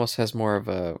 It almost has more of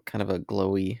a kind of a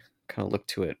glowy kind of look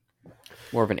to it,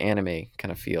 more of an anime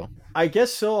kind of feel. I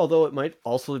guess so, although it might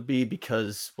also be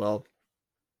because, well,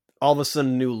 all of a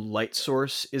sudden a new light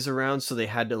source is around, so they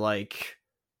had to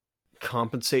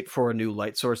compensate for a new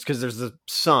light source, because there's the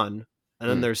sun and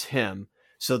then there's him,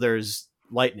 so there's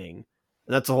lightning,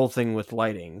 and that's the whole thing with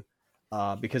lighting.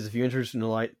 Because if you introduce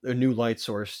a new light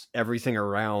source, everything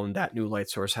around that new light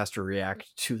source has to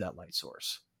react to that light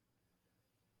source.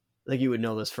 Like you would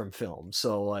know this from film.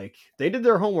 So they did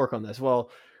their homework on this.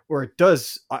 Well, where it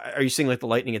does, are you saying the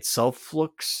lightning itself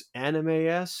looks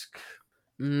anime-esque?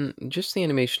 Just the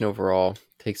animation overall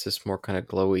takes this more kind of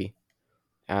glowy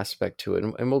aspect to it,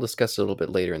 and we'll discuss it a little bit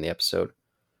later in the episode,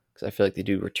 because I feel like they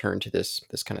do return to this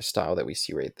kind of style that we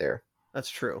see right there. That's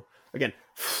true. Again,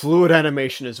 fluid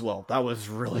animation as well. That was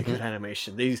really good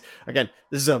animation. This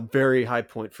is a very high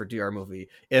point for DR movie.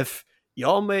 If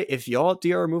y'all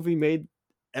DR movie made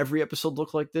every episode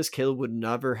look like this, Caleb would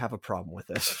never have a problem with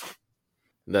this.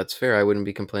 That's fair. I wouldn't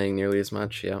be complaining nearly as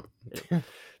much. Yeah.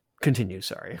 Continue.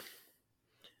 Sorry.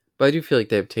 But I do feel like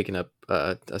they've taken up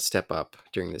a step up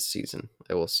during this season,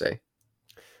 I will say.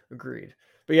 Agreed.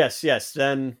 But yes.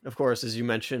 Then, of course, as you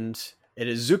mentioned, it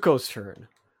is Zuko's turn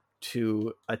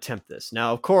to attempt this.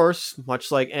 Now, of course, much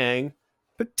like Aang,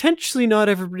 potentially not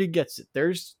everybody gets it.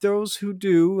 There's those who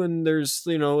do, and there's,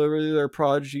 their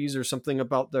prodigies or something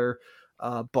about their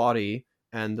body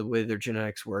and the way their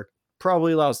genetics work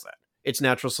probably allows that. It's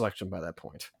natural selection by that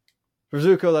point. For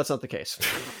Zuko, that's not the case.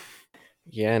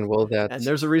 Yeah, and and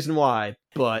there's a reason why,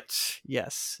 but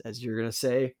yes, as you're gonna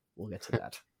say, we'll get to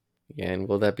that. Yeah, and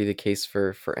will that be the case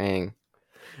for Aang?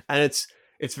 And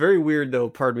it's very weird though,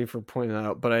 pardon me for pointing that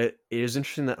out, but it is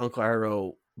interesting that Uncle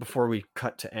Iroh, before we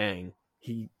cut to Aang,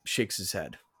 he shakes his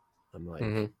head. I'm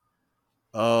like,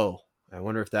 oh, I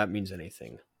wonder if that means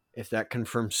anything. if that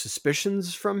confirms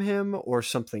suspicions from him or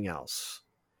something else.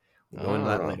 We'll go into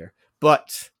that later.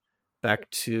 But back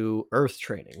to Earth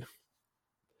training.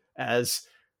 As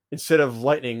instead of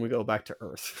lightning, we go back to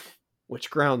Earth, which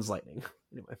grounds lightning.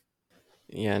 Anyway.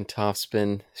 Yeah,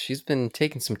 and she's been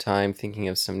taking some time thinking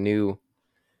of some new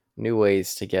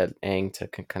ways to get Aang to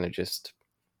kind of just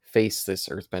face this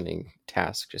earthbending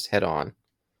task just head on.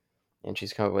 And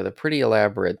she's come up with a pretty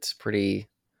elaborate, pretty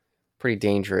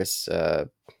dangerous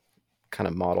kind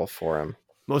of model for him.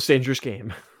 Most dangerous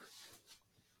game.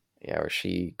 Yeah, where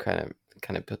she kind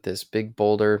of put this big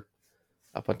boulder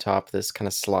up on top of this kind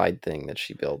of slide thing that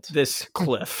she built. This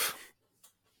cliff.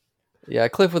 Yeah, a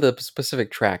cliff with a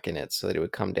specific track in it so that it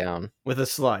would come down. With a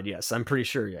slide, yes. I'm pretty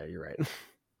sure, yeah, you're right.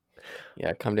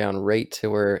 Yeah, come down right to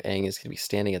where Aang is going to be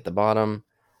standing at the bottom.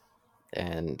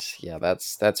 And yeah,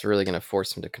 that's really going to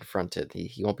force him to confront it.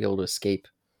 He won't be able to escape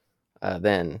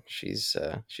then, she's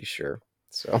sure.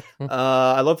 So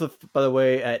I love by the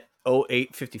way, at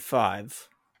 08:55.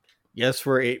 Yes,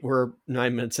 we're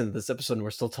 9 minutes into this episode and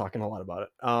we're still talking a lot about it.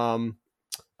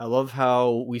 I love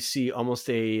how we see almost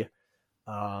an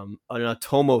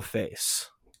Atomo face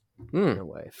in a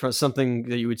way, from something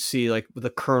that you would see like the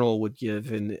Colonel would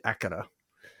give in Akira.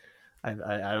 I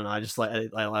don't know. I just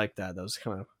I like that. That was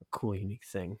kind of a cool, unique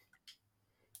thing.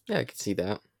 Yeah, I can see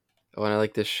that. Oh, and I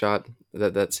like this shot.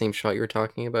 That same shot you were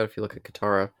talking about. If you look at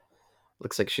Katara,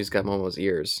 looks like she's got Momo's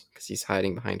ears because he's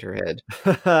hiding behind her head.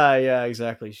 Yeah,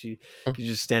 exactly. She's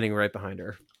just standing right behind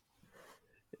her.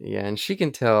 Yeah, and she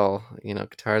can tell.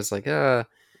 Katara's like,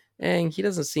 Aang, he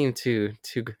doesn't seem too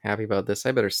happy about this.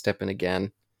 I better step in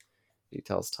again. He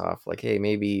tells Toph, like, hey,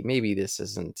 maybe this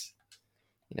isn't.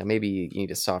 Maybe you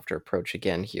need a softer approach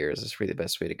again here. Is this really the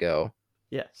best way to go?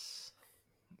 Yes.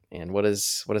 And what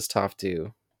does Toph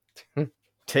do?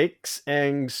 Takes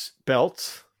Aang's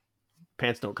belt.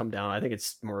 Pants don't come down. I think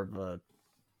it's more of a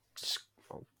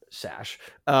sash.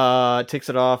 Takes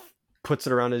it off, puts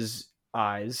it around his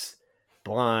eyes,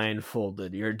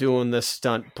 blindfolded. You're doing this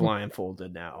stunt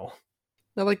blindfolded now.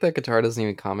 I like that Katara doesn't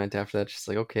even comment after that. She's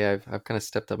like, okay, I've kind of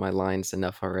stepped up my lines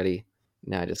enough already.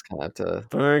 Now I just kind of have to...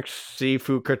 Thanks,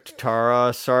 Sifu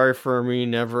Katara. Sorry for me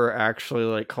never actually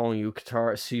like calling you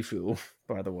Katara Sifu,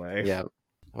 by the way. Yeah.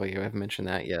 Oh, you haven't mentioned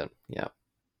that yet. Yeah.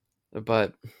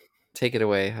 But take it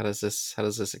away. How does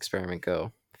this experiment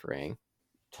go for Aang?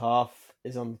 Toph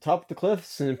is on the top of the cliff,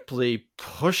 simply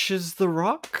pushes the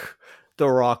rock. The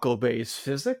rock obeys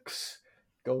physics,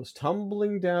 goes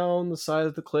tumbling down the side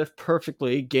of the cliff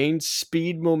perfectly, gains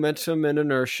speed, momentum, and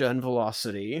inertia and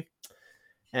velocity.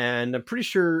 And I'm pretty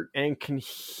sure Aang can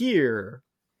hear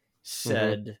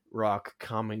said rock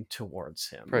coming towards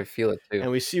him. Probably feel it too.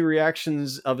 And we see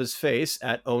reactions of his face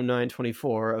at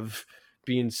 09:24 of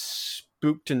being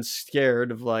spooked and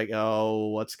scared of like, oh,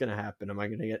 what's going to happen? Am I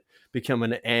going to become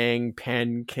an Aang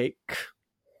pancake?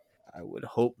 I would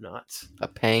hope not. A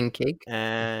pancake?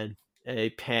 And a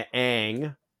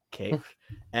Aang cake.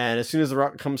 And as soon as the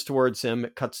rock comes towards him,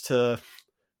 it cuts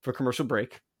for commercial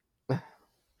break.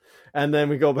 And then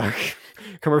we go back,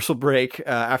 commercial break.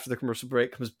 After the commercial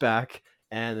break comes back,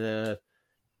 and the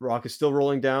rock is still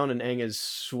rolling down, and Aang is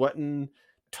sweating.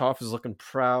 Toph is looking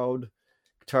proud.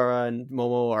 Katara and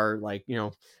Momo are like,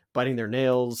 biting their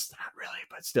nails. Not really,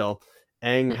 but still.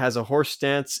 Aang has a horse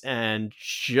stance, and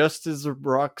just as the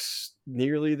rock's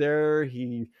nearly there,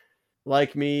 he,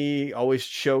 like me, always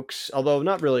chokes. Although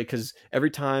not really, because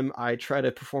every time I try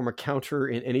to perform a counter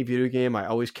in any video game, I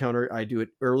always counter. I do it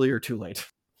early or too late.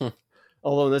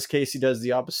 Although in this case, he does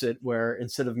the opposite, where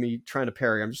instead of me trying to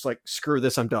parry, I'm just like, screw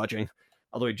this, I'm dodging.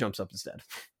 Although he jumps up instead.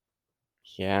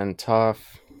 Yeah, and Toph,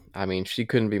 I mean, she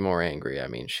couldn't be more angry. I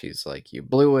mean, she's like, you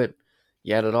blew it.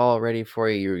 You had it all ready for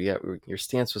you. Your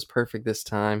stance was perfect this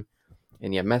time.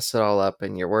 And you messed it all up,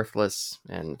 and you're worthless.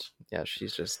 And yeah,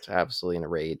 she's just absolutely in a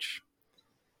rage.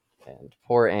 And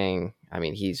poor Aang, I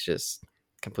mean, he's just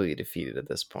completely defeated at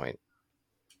this point.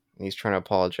 And he's trying to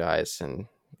apologize, and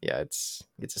yeah, it's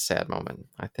a sad moment,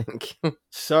 I think.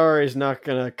 Sorry's not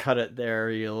gonna cut it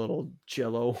there, you little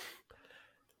jello.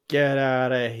 Get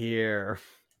out of here.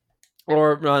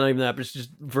 Or not even that, but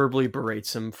just verbally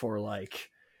berates him for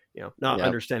not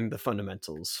understanding the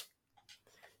fundamentals.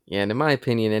 Yeah, and in my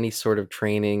opinion, any sort of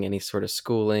training, any sort of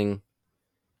schooling,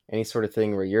 any sort of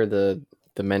thing where you're the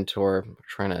mentor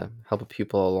trying to help a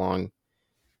pupil along,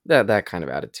 that kind of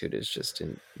attitude is just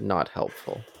not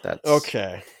helpful. That's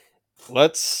okay.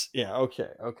 Okay.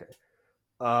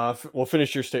 We'll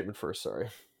finish your statement first. Sorry,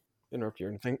 interrupt you or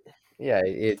anything. Yeah,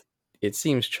 it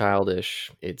seems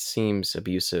childish. It seems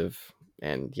abusive,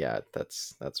 and yeah,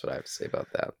 that's what I have to say about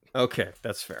that. Okay,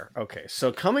 that's fair. Okay,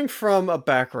 so coming from a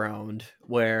background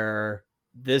where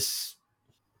this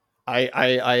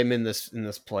I am in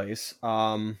this place.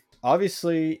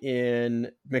 Obviously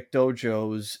in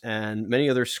McDojos and many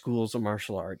other schools of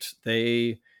martial arts,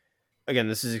 they, again,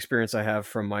 this is experience I have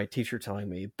from my teacher telling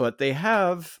me, but they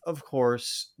have, of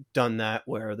course, done that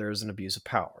where there's an abuse of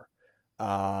power,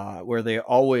 where they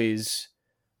always,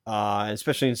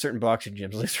 especially in certain boxing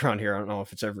gyms, at least around here. I don't know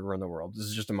if it's everywhere in the world. This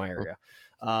is just in my area.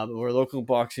 Where local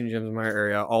boxing gyms in my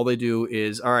area, all they do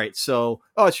is, all right, so,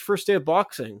 oh, it's your first day of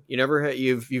boxing.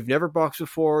 You've never boxed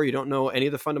before. You don't know any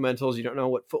of the fundamentals. You don't know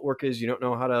what footwork is. You don't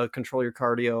know how to control your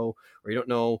cardio, or you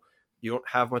don't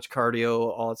have much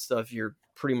cardio, all that stuff. You're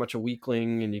pretty much a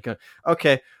weakling, and you can,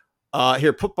 okay,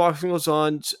 here, put boxing gloves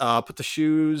on, put the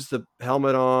shoes, the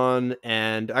helmet on,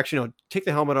 and actually, no, take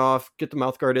the helmet off, get the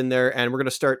mouth guard in there, and we're going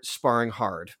to start sparring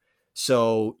hard.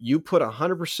 So you put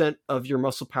 100% of your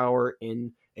muscle power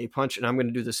in a punch, and I'm going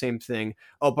to do the same thing.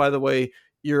 Oh, by the way,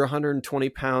 you're 120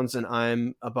 pounds, and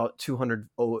I'm about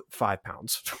 205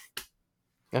 pounds.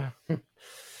 Yeah.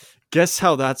 Guess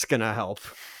how that's going to help?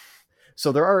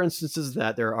 So there are instances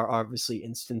that there are obviously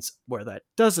instances where that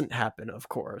doesn't happen, of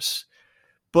course.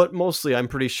 But mostly, I'm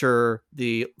pretty sure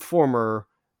the former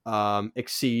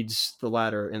exceeds the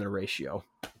latter in the ratio.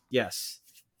 Yes,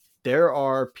 there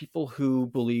are people who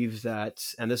believe that,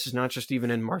 and this is not just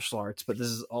even in martial arts, but this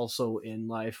is also in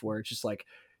life, where it's just like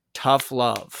tough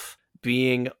love,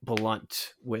 being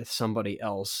blunt with somebody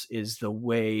else is the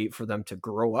way for them to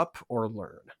grow up or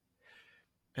learn.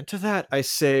 And to that, I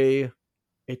say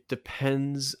it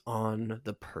depends on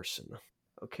the person.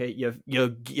 Okay, you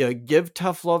give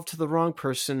tough love to the wrong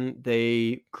person,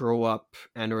 they grow up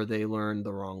and or they learn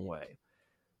the wrong way.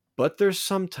 But there's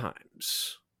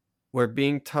sometimes where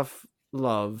being tough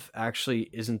love actually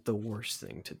isn't the worst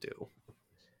thing to do,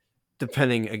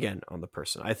 depending again on the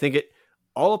person. I think it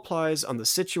all applies on the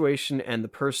situation and the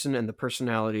person and the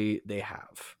personality they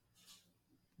have.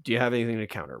 Do you have anything to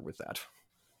counter with that?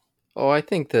 Oh, I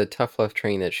think the tough love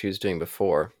training that she was doing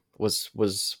before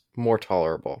was more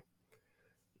tolerable.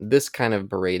 This kind of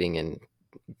berating and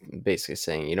basically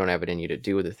saying you don't have it in you to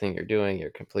do the thing you're doing,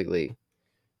 you're completely,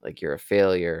 like, you're a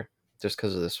failure just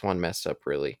because of this one mess up,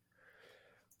 really.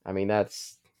 I mean,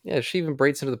 that's, yeah, she even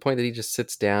berates him to the point that he just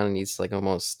sits down and he's like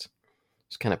almost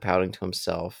just kind of pouting to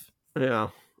himself. Yeah,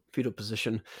 fetal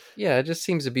position. Yeah, it just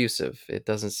seems abusive. It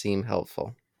doesn't seem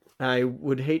helpful. I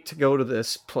would hate to go to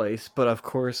this place, but of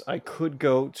course I could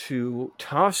go to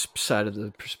Toph's side of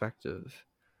the perspective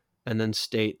and then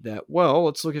state that, well,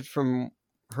 let's look at it from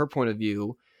her point of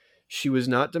view. She was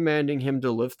not demanding him to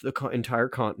lift the entire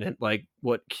continent like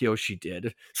what Kyoshi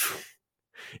did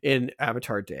in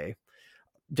Avatar Day.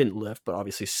 Didn't lift, but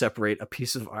obviously separate a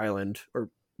piece of island or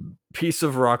piece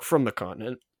of rock from the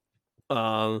continent.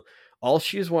 All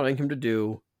she is wanting him to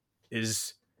do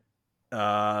is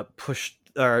push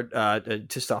or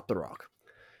to stop the rock.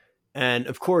 And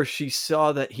of course, she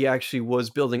saw that he actually was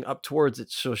building up towards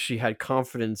it, so she had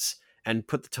confidence and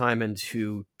put the time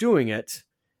into doing it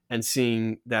and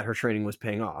seeing that her training was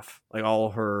paying off. Like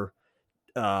all her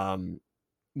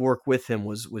work with him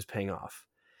was paying off.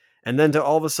 And then to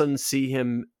all of a sudden see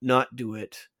him not do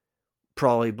it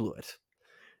probably blew it.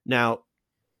 Now,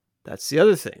 that's the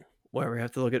other thing where we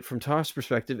have to look at it from Toph's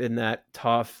perspective, in that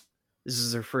Toph, this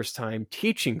is her first time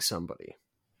teaching somebody.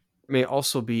 It may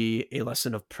also be a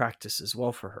lesson of practice as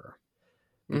well for her.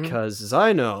 Because as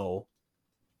I know,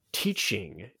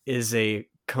 teaching is a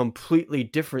completely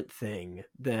different thing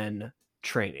than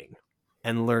training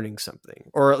and learning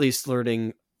something, or at least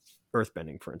learning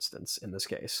earthbending, for instance, in this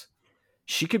case.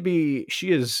 She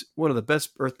is one of the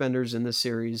best earthbenders in this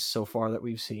series so far that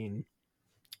we've seen.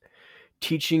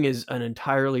 Teaching is an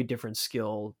entirely different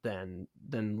skill than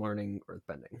learning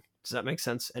earthbending. Does that make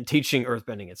sense? And teaching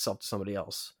earthbending itself to somebody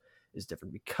else is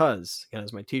different because, again,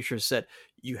 as my teacher said,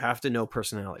 you have to know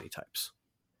personality types.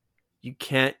 You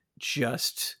can't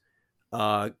just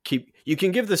you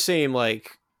can give the same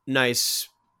like nice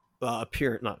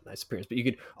appearance, not nice appearance, but you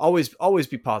could always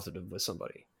be positive with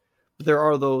somebody. But there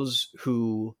are those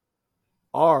who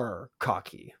are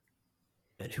cocky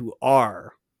and who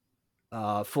are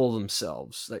full of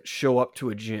themselves, that show up to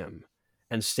a gym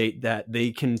and state that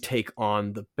they can take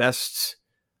on the best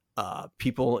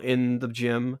people in the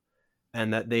gym,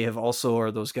 and that they have also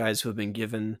are those guys who have been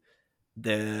given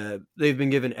they've been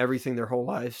given everything their whole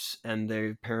lives, and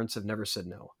their parents have never said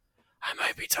no. I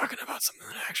might be talking about something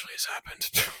that actually has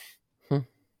happened.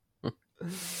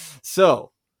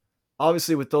 So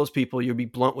obviously with those people, you'll be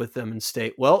blunt with them and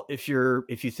state, well, if you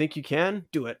think you can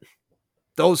do it,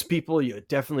 those people, you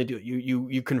definitely do it.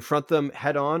 You confront them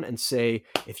head on and say,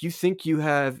 if you think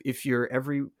if you're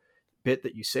every bit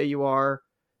that you say you are,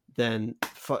 then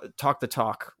talk the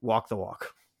talk, walk the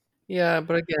walk. Yeah,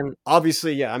 but again,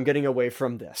 Obviously, yeah, I'm getting away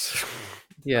from this.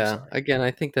 yeah, again,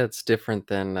 I think that's different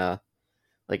than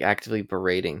like actively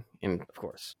berating and Of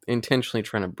course, intentionally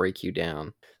trying to break you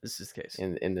down this is the case.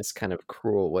 in this kind of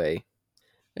cruel way.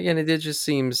 Again, it just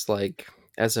seems like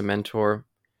as a mentor,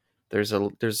 there's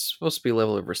supposed to be a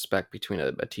level of respect between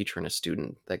a teacher and a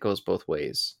student that goes both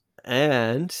ways.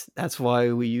 And that's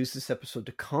why we use this episode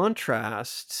to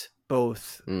contrast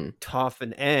both Toph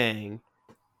and Aang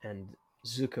and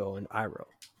Zuko and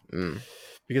Iroh.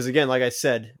 Because again, like I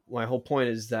said, my whole point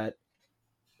is that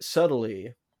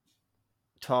subtly,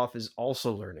 Toph is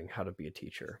also learning how to be a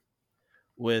teacher.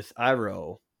 With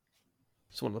Iroh,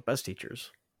 he's one of the best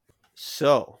teachers.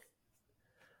 So,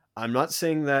 I'm not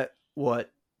saying that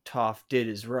what Toph did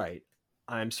is right.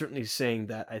 I'm certainly saying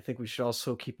that I think we should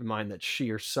also keep in mind that she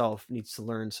herself needs to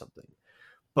learn something.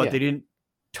 But they didn't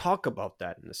talk about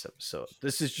that in this episode.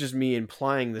 This is just me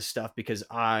implying this stuff because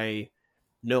I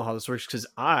know how this works, because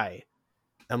I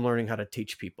am learning how to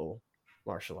teach people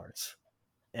martial arts.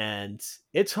 And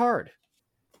it's hard,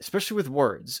 especially with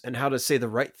words and how to say the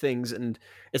right things. And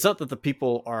it's not that the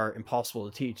people are impossible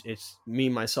to teach. It's me,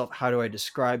 myself. How do I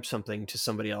describe something to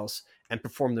somebody else and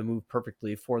perform the move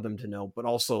perfectly for them to know, but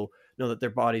also know that their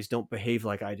bodies don't behave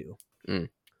like I do.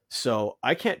 So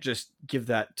I can't just give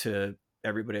that to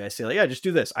everybody. I say, like, yeah, just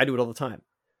do this. I do it all the time.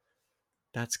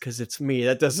 That's because it's me.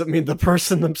 That doesn't mean the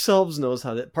person themselves knows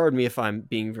how that. Pardon me if I'm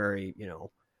being very,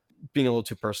 being a little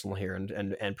too personal here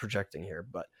and projecting here,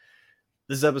 but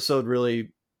this episode really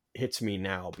hits me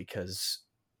now because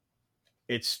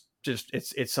it's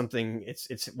something,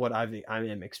 it's what I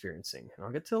am experiencing, and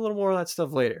I'll get to a little more of that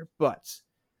stuff later. But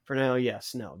for now,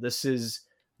 this is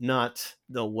not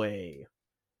the way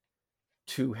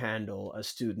to handle a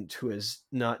student who has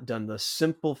not done the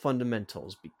simple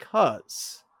fundamentals,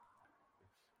 because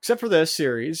except for this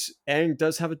series, Aang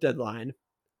does have a deadline.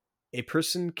 A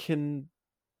person can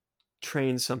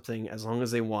train something as long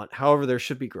as they want. However, there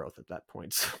should be growth at that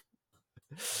point.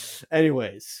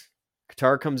 Anyways,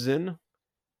 Katara comes in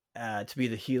to be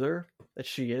the healer that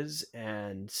she is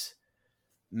and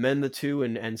mend the two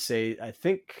and say, I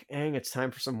think, Aang, it's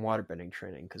time for some waterbending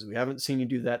training, because we haven't seen you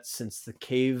do that since the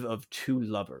Cave of Two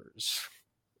Lovers.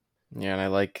 Yeah, and I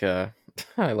like I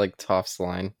like Toph's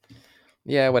line.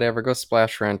 Yeah, whatever. Go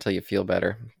splash around until you feel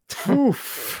better.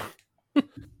 Oof.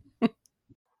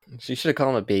 She should have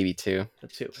called him a baby too.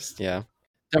 Just, yeah.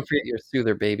 Don't forget your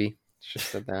soother, baby. Should have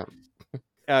said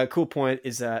that. Cool point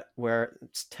is that where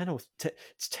it's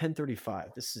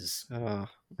 10:35. This is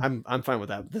I'm fine with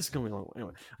that. This is going long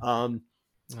anyway. Oh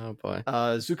boy.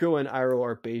 Zuko and Iroh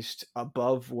are based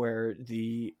above where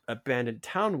the abandoned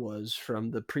town was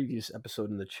from the previous episode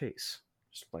in The Chase.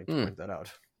 Just like to point that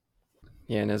out.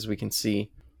 Yeah, and as we can see,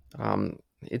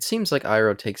 it seems like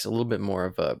Iroh takes a little bit more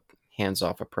of a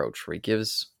hands-off approach, where he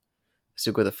gives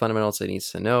Zuko the fundamentals that he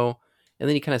needs to know, and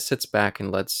then he kind of sits back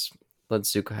and lets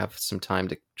Zuko have some time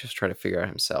to just try to figure out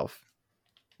himself.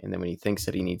 And then when he thinks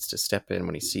that he needs to step in,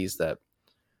 when he sees that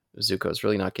Zuko is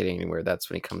really not getting anywhere, that's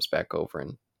when he comes back over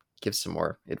and gives some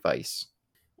more advice.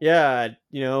 Yeah,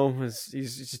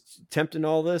 he's attempting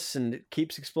all this and it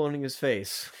keeps exploding his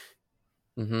face.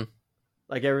 Mm-hmm.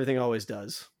 Like everything always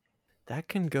does. That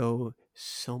can go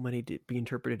be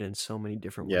interpreted in so many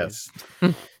different ways.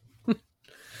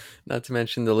 Not to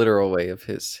mention the literal way of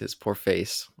his poor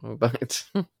face. But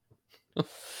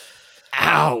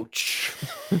ouch.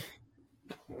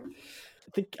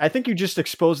 I think you just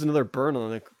exposed another burn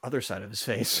on the other side of his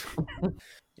face.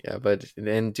 Yeah, but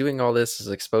then doing all this has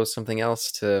exposed something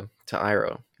else to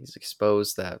Iroh. He's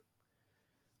exposed that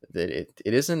it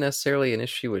isn't necessarily an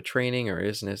issue with training, or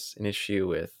isn't an issue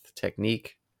with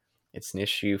technique. It's an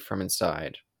issue from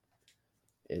inside.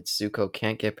 It's Zuko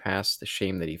can't get past the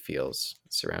shame that he feels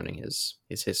surrounding his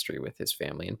history with his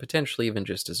family, and potentially even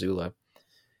just Azula,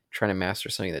 trying to master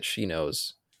something that she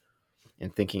knows,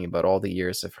 and thinking about all the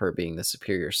years of her being the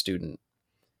superior student.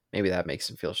 Maybe that makes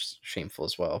him feel shameful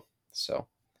as well. So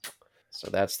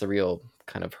that's the real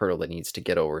kind of hurdle that needs to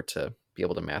get over to be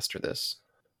able to master this.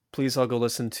 Please all go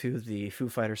listen to the Foo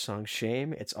Fighters song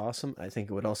Shame. It's awesome. I think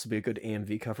it would also be a good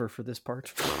AMV cover for this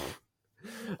part.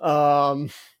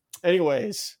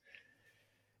 Anyways,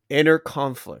 inner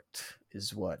conflict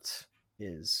is what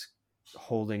is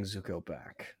holding Zuko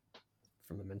back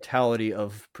from the mentality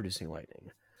of producing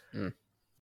lightning.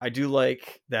 I do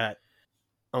like that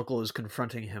Uncle is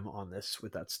confronting him on this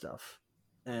with that stuff.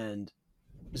 And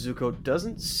Zuko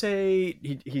doesn't say,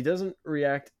 he doesn't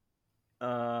react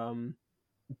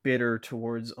bitter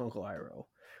towards Uncle Iroh.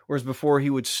 Whereas before he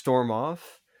would storm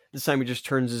off, this time he just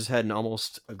turns his head and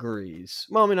almost agrees.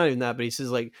 Well, I mean, not even that, but he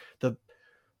says like the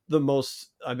most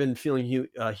I've been feeling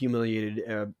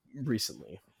humiliated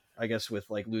recently, I guess, with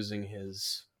like losing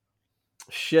his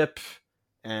ship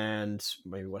and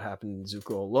maybe what happened in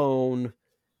Zuko alone,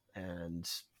 and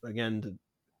again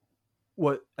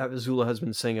what Azula has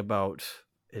been saying about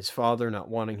his father not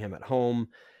wanting him at home.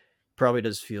 Probably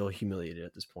does feel humiliated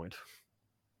at this point.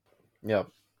 Yep.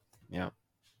 Yeah.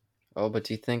 Oh, but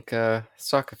do you think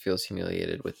Sokka feels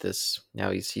humiliated with this?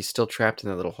 Now he's still trapped in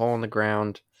that little hole in the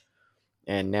ground,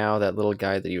 and now that little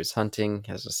guy that he was hunting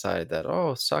has decided that,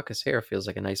 oh, Sokka's hair feels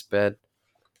like a nice bed.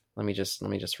 Let me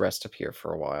just rest up here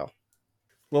for a while.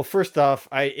 Well, first off,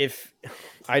 I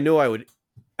know I would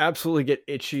absolutely get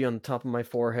itchy on the top of my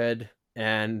forehead,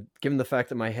 and given the fact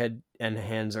that my head and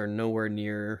hands are nowhere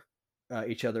near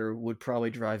each other, would probably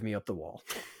drive me up the wall.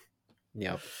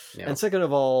 Yep. And second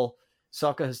of all,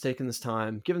 Sokka has taken this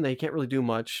time, given that he can't really do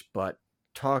much, but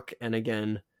talk and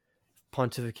again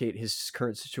pontificate his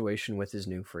current situation with his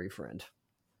new furry friend.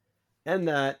 And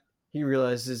that he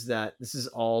realizes that this is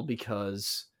all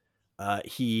because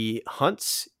he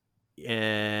hunts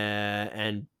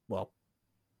and well,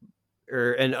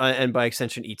 and by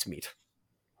extension eats meat.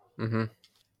 Mm-hmm.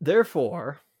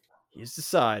 Therefore, he's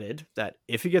decided that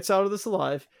if he gets out of this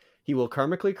alive, he will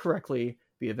karmically correctly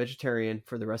be a vegetarian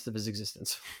for the rest of his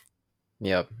existence.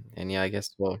 Yep. And yeah, I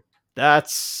guess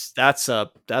that's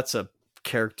a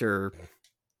character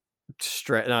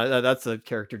that's a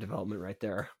character development right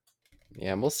there.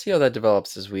 Yeah, and we'll see how that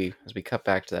develops as we cut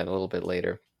back to that a little bit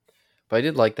later. But I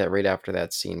did like that right after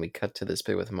that scene, we cut to this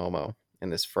bit with Momo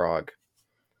and this frog.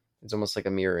 It's almost like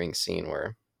a mirroring scene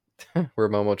where where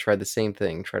Momo tried the same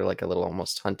thing, tried like a little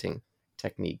almost hunting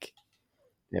technique.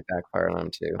 And it backfired on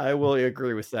him too. I will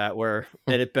agree with that. Where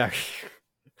and it back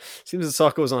seems that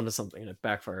Sokka was onto something, and it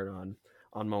backfired on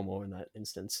Momo in that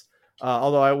instance.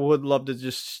 Although I would love to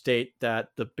just state that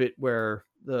the bit where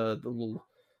the little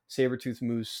saber-toothed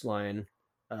moose line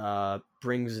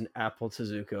brings an apple to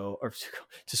Zuko or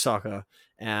to Sokka,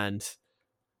 and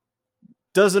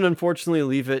doesn't unfortunately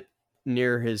leave it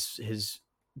near his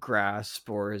grasp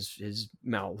or his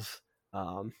mouth,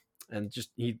 and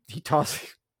just he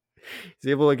tosses. He's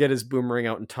able to get his boomerang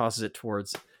out and tosses it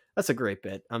towards. That's a great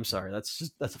bit. I'm sorry.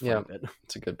 That's a fun bit.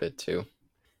 It's a good bit too.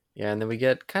 Yeah, and then we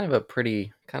get kind of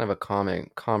a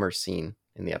calmer scene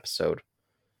in the episode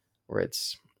where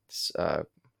it's I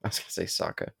was gonna say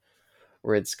Sokka,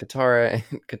 where it's Katara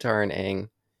and Aang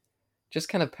just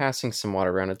kind of passing some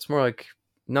water around. It's more like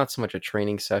not so much a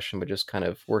training session, but just kind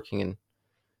of working in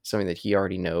something that he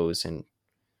already knows and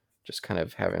just kind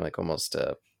of having like almost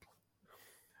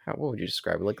what would you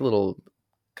describe it? Like a little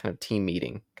kind of team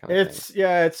meeting kind of thing.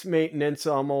 It's maintenance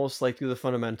almost, like through the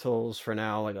fundamentals for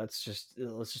now. Like let's just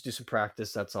do some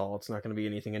practice. That's all. It's not going to be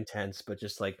anything intense, but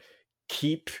just like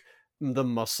keep the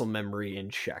muscle memory in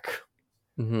check.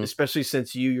 Mm-hmm. Especially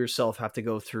since you yourself have to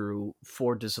go through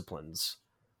 4 disciplines.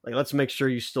 Like let's make sure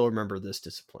you still remember this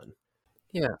discipline.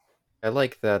 Yeah, I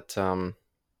like that.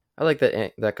 I like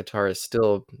that Katara is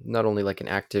still not only like an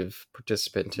active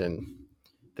participant in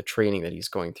the training that he's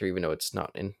going through, even though it's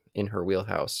not in her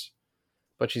wheelhouse,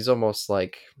 but she's almost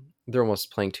like they're almost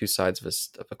playing two sides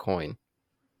of a coin.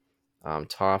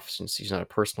 Toph, since she's not a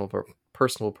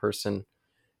personal person,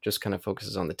 just kind of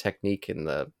focuses on the technique and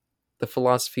the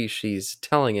philosophy she's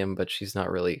telling him, but she's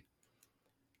not really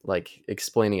like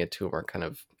explaining it to him or kind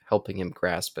of helping him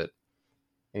grasp it.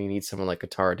 And you need someone like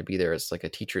Katara to be there as like a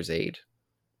teacher's aide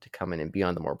to come in and be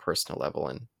on the more personal level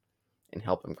and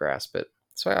help him grasp it.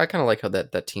 So I kind of like how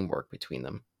that teamwork between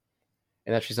them,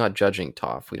 and that she's not judging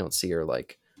Toph. We don't see her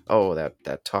like, oh,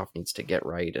 that Toph needs to get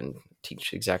right and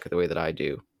teach exactly the way that I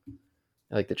do.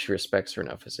 I like that she respects her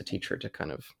enough as a teacher to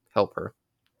kind of help her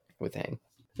with Aang.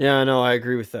 Yeah, no, I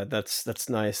agree with that. That's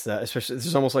nice. That especially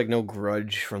there's almost like no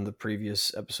grudge from the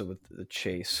previous episode with the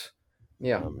chase.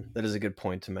 Yeah, that is a good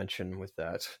point to mention with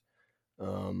that.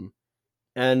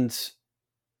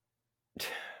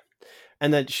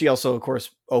 And that she also, of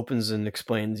course, opens and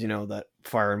explains, that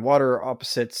fire and water are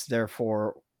opposites,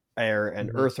 therefore air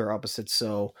and earth are opposites.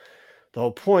 So the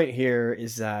whole point here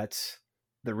is that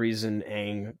the reason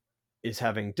Aang is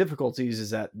having difficulties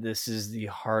is that this is the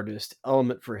hardest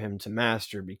element for him to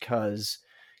master because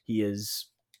he's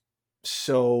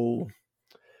been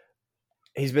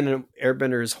an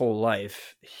airbender his whole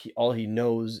life. All he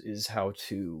knows is how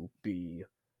to be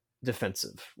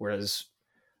defensive, whereas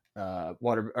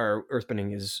water or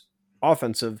earthbending is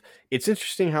offensive. It's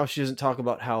interesting how she doesn't talk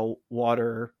about how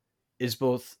water is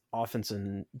both offense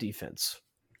and defense,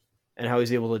 and how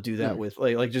he's able to do that with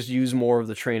like just use more of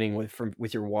the training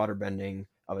with your water bending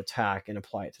of attack and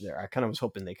apply it to there. I kind of was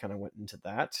hoping they kind of went into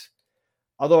that.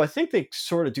 Although I think they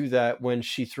sort of do that when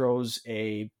she throws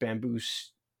a bamboo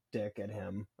stick at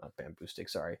him, not bamboo stick,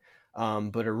 sorry,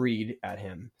 but a reed at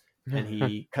him, and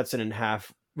he cuts it in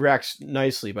half. Reacts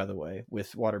nicely, by the way,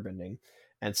 with waterbending,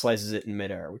 and slices it in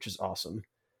midair, which is awesome.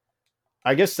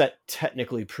 I guess that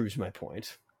technically proves my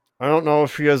point. I don't know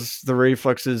if he has the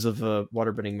reflexes of a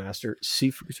waterbending master.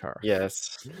 Sifutar.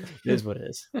 Yes. It is what it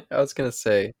is. I was going to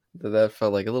say that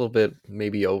felt like a little bit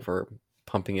maybe over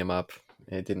pumping him up.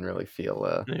 It didn't really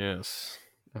feel, Yes.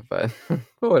 but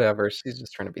whatever. She's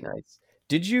just trying to be nice.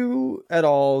 Did you at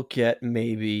all get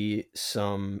maybe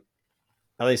some,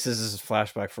 at least this is a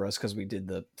flashback for us because we did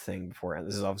the thing beforehand.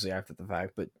 This is obviously after the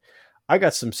fact, but I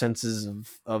got some senses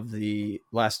of the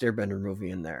Last Airbender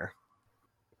movie in there.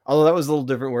 Although that was a little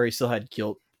different where he still had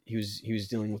guilt. He was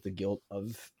dealing with the guilt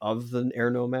of the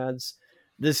air nomads.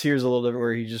 This here's a little different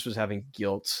where he just was having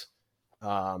guilt.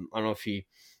 I don't know if he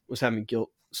was having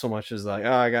guilt so much as like,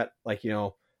 oh, I got like,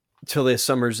 till the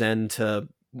summer's end to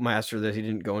master this. He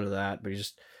didn't go into that, but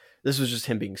this was just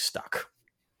him being stuck.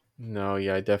 No,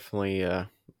 yeah, I definitely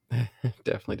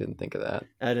definitely didn't think of that.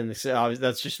 I didn't say,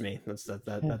 that's just me.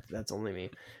 That's only me.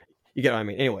 You get what I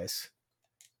mean? Anyways,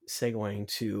 segueing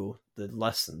to the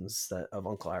lessons of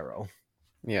Uncle Iroh.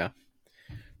 Yeah,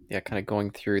 kind of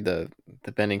going through the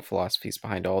bending philosophies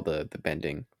behind all the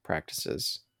bending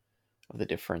practices of the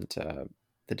different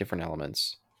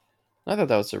elements. I thought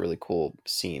that was a really cool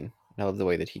scene. I love the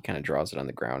way that he kind of draws it on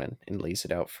the ground and lays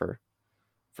it out for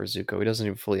Zuko. He doesn't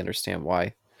even fully understand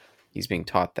why he's being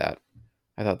taught that.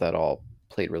 I thought that all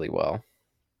played really well.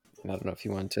 And I don't know if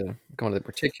you want to go into the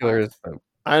particulars, but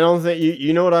I don't think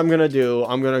you know what I'm gonna do.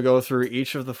 I'm gonna go through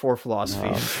each of the 4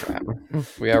 philosophies.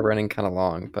 We are running kind of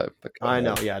long, but I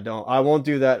know, yeah. I won't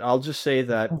do that. I'll just say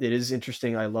that it is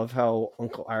interesting. I love how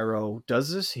Uncle Iroh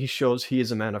does this. He shows he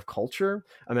is a man of culture,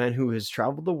 a man who has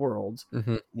traveled the world,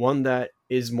 one that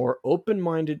is more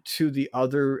open-minded to the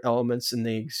other elements and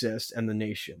they exist and the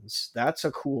nations. That's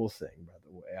a cool thing, by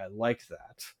the way. I like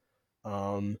that.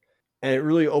 And it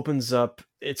really opens up.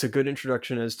 It's a good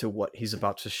introduction as to what he's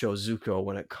about to show Zuko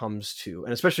when it comes to,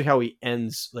 and especially how he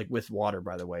ends like with water,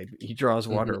 by the way. He draws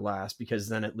water last because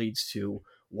then it leads to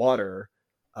water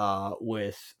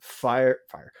with fire,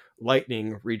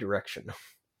 lightning redirection.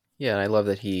 Yeah, and I love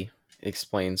that he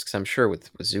explains, because I'm sure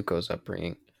with Zuko's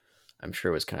upbringing, I'm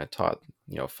sure it was kind of taught,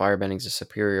 firebending is a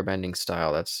superior bending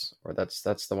style. That's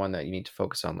the one that you need to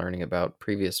focus on learning about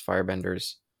previous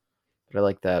firebenders. But I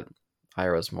like that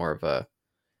Iroh's more of a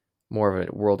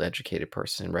world educated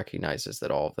person and recognizes that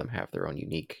all of them have their own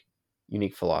unique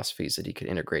philosophies that he could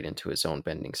integrate into his own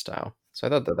bending style. So I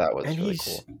thought that was really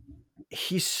cool.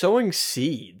 He's sowing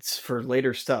seeds for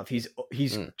later stuff. He's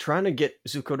trying to get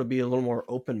Zuko to be a little more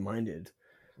open minded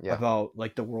about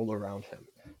like the world around him,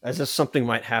 as if something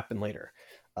might happen later.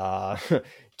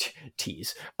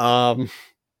 Tease. Like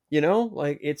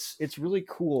it's really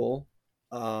cool.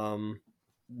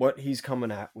 What he's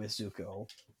coming at with Zuko,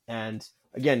 and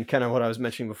again, kind of what I was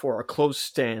mentioning before, a closed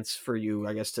stance for you,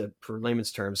 I guess, for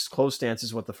layman's terms, closed stance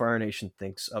is what the Fire Nation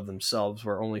thinks of themselves,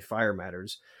 where only fire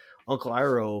matters. Uncle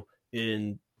Iroh,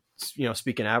 in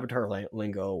speaking Avatar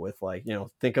lingo, with like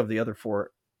think of the other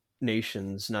 4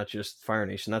 nations, not just Fire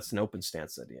Nation. That's an open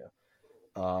stance idea.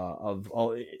 Of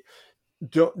all.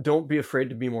 Don't be afraid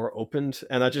to be more open,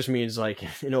 and that just means like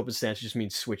an open stance just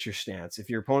means switch your stance.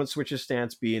 If your opponent switches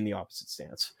stance, be in the opposite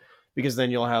stance, because then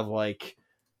you'll have like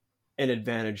an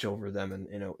advantage over them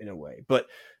in a way. But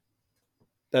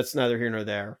that's neither here nor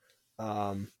there.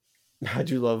 I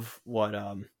do love what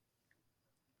I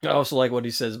also like what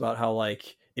he says about how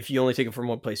like if you only take it from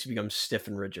one place, you become stiff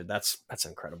and rigid. That's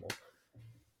incredible.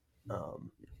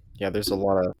 Yeah, there's a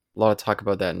lot of talk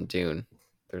about that in Dune.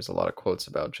 There's a lot of quotes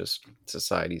about just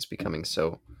societies becoming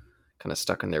so kind of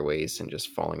stuck in their ways and just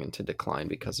falling into decline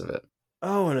because of it.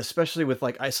 Oh, and especially with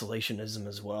like isolationism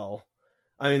as well.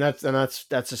 I mean, that's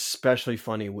especially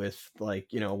funny with like,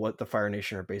 what the Fire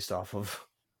Nation are based off of.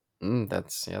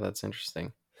 That's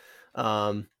interesting.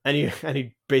 And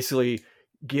he basically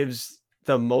gives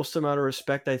the most amount of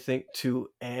respect, I think, to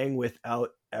Aang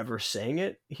without ever saying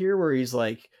it here, where he's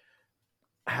like,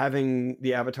 having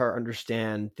the Avatar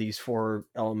understand these 4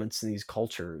 elements and these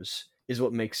cultures is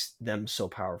what makes them so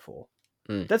powerful.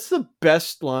 That's the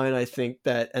best line, I think,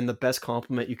 and the best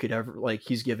compliment you could ever like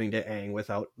he's giving to Aang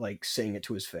without like saying it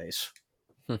to his face.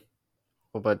 Well,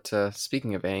 but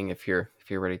speaking of Aang, if you're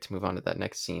ready to move on to that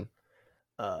next scene,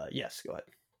 yes, go ahead.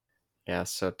 Yeah,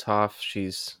 so Toph,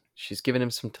 she's given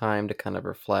him some time to kind of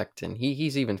reflect, and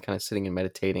he's even kind of sitting and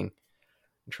meditating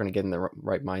and trying to get in the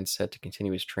right mindset to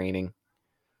continue his training.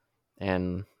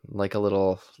 and like a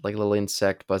little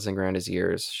insect buzzing around his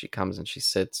ears, she comes and she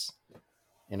sits.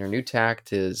 And her new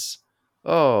tact is,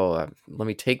 oh, let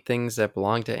me take things that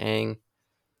belong to Aang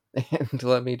and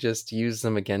let me just use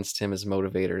them against him as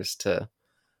motivators to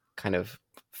kind of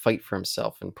fight for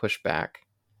himself and push back.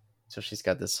 So she's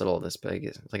got this big,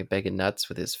 it's like a bag of nuts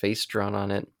with his face drawn on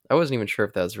it. I wasn't even sure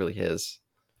if that was really his,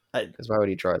 I, because why would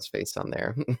he draw his face on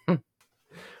there?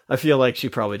 I feel like she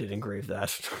probably did engrave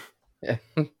that.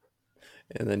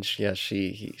 And then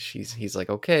he's like,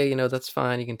 okay, that's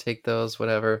fine. You can take those,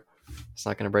 whatever. It's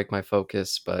not going to break my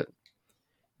focus. But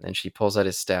then she pulls out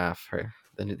his staff, her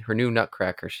new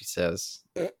nutcracker. She says,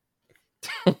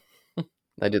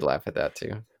 I did laugh at that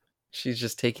too. She's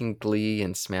just taking glee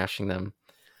and smashing them.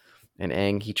 And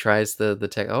Aang, he tries the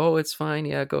tech. Oh, it's fine.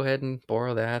 Yeah, go ahead and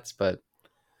borrow that. But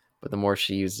the more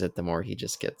she uses it, the more he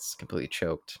just gets completely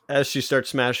choked. As she starts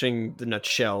smashing the nut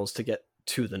shells to get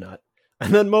to the nut.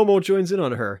 And then Momo joins in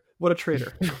on her. What a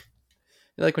traitor.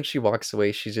 Like when she walks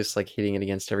away, she's just like hitting it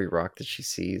against every rock that she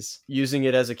sees. Using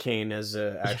it as a cane, as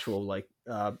an actual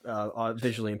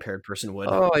visually impaired person would.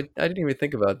 Oh, I didn't even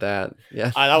think about that.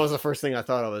 Yeah. That was the first thing I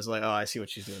thought of. Was like, oh, I see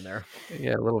what she's doing there.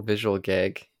 Yeah, a little visual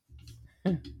gag.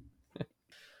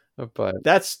 But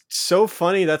that's so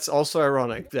funny. That's also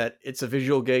ironic that it's a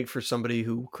visual gag for somebody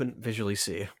who couldn't visually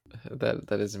see.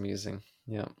 That is amusing.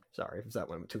 Yeah. Sorry if that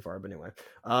went too far, but anyway.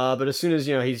 But as soon as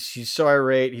he's so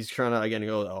irate, he's trying to again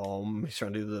go. He's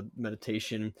trying to do the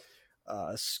meditation.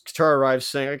 Katara arrives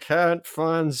saying, "I can't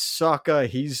find Sokka.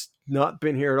 He's not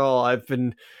been here at all. I've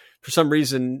been, for some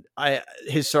reason,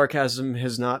 his sarcasm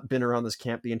has not been around this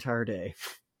camp the entire day."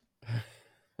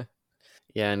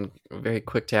 Yeah, and very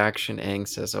quick to action, Aang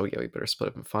says, "Oh yeah, we better split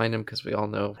up and find him because we all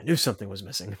know." I knew something was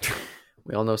missing.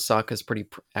 We all know Sokka's pretty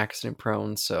accident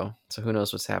prone, so who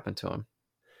knows what's happened to him.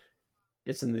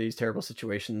 Gets into these terrible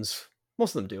situations.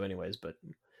 Most of them do, anyways, but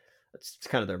it's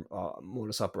kind of their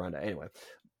modus operandi. Anyway,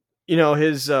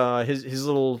 his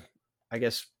little, I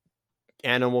guess,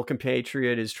 animal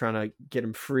compatriot is trying to get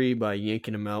him free by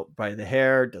yanking him out by the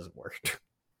hair. It doesn't work.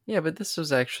 Yeah, but this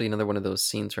was actually another one of those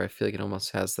scenes where I feel like it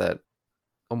almost has that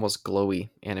almost glowy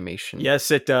animation.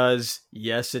 Yes, it does.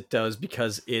 Yes, it does,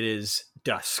 because it is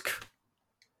dusk.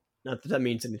 Not that that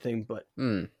means anything, but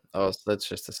oh, so that's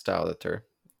just the style that they're.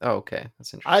 Oh, okay,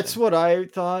 that's interesting. That's what I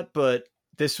thought, but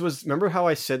this was. Remember how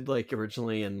I said like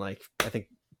originally in like I think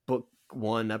book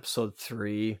 1, episode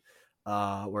 3,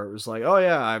 where it was like, oh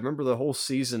yeah, I remember the whole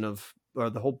season of or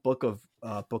the whole book of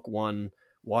book 1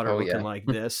 water looking like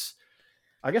this.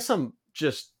 I guess I'm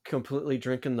just completely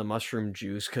drinking the mushroom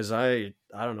juice because I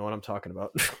don't know what I'm talking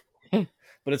about.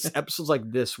 But it's episodes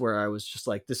like this where I was just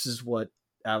like, this is what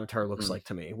Avatar looks like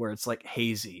to me, where it's like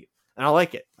hazy. And I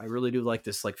like it. I really do like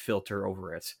this like filter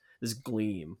over it, this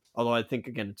gleam. Although I think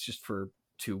again it's just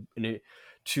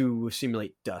to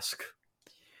simulate dusk.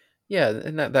 Yeah,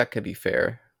 and that could be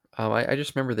fair. I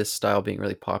just remember this style being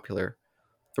really popular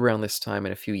around this time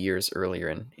and a few years earlier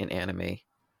in anime.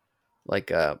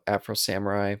 Like Afro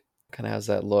Samurai kind of has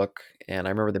that look, and I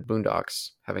remember the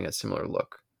Boondocks having a similar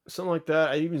look. Something like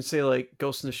that. I even say like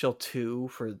Ghost in the Shell 2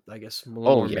 for I guess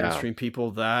more mainstream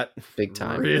people. That big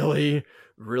time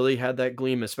really had that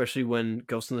gleam, especially when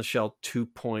Ghost in the Shell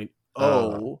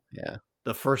 2.0,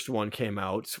 the first one came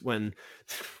out, when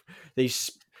they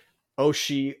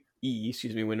Oshii,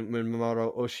 when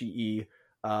Mamoru Oshii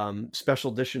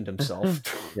special editioned himself.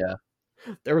 Yeah,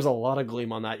 there was a lot of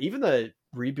gleam on that. Even the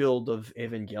rebuild of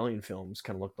Evangelion films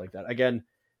kind of looked like that. Again,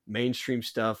 mainstream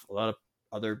stuff. A lot of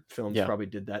other films probably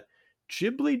did that.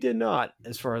 Ghibli did not,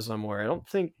 as far as I'm aware. I don't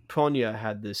think Ponyo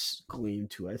had this gleam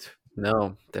to it.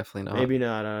 No, definitely not. Maybe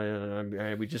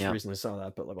not. We just recently saw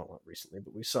that, but well, not recently,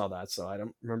 but we saw that, so I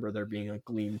don't remember there being a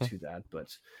gleam to that.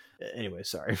 But anyway,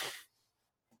 sorry.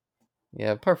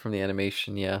 Yeah, apart from the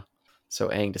animation, yeah. So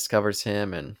Aang discovers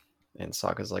him, and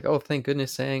Sokka's like, "Oh, thank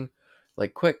goodness, Aang!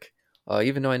 Like, quick!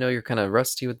 Even though I know you're kind of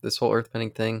rusty with this whole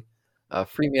earthbending thing,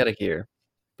 free me out of here."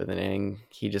 But then Aang,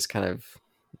 he just kind of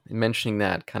mentioning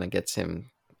that kind of gets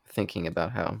him thinking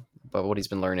about what he's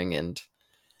been learning, and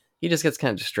he just gets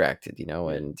kind of distracted,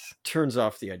 and turns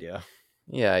off the idea.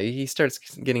 Yeah, he starts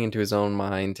getting into his own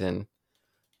mind, and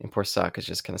poor Sokka's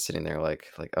just kind of sitting there like,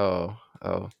 oh.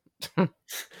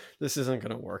 This isn't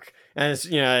gonna work. And it's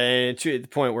and to the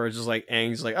point where it's just like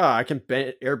Aang's like, oh, I can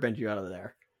airbend you out of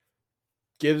there.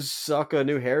 Gives Sokka a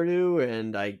new hairdo,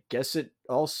 and I guess it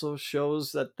also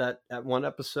shows that one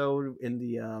episode in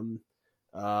the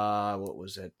what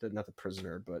was it? Not the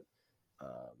prisoner, but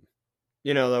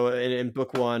You know, though, in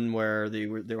book one where they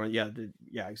were, yeah,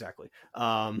 exactly.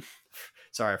 Sorry,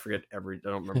 I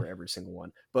don't remember every single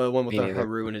one, but the one with Me neither.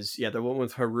 Haru and the one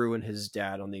with Haru and his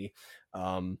dad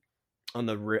um, on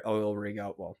the oil rig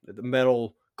out, well, the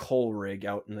metal coal rig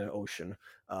out in the ocean,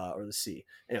 or the sea.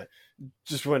 Anyway,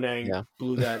 just when Aang Yeah.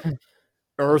 blew that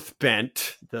earth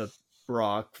bent the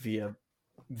rock via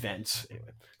vents.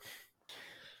 Anyway.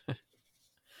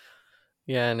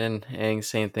 Yeah, and then Aang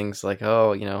saying things like,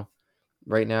 "Oh,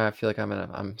 right now I feel like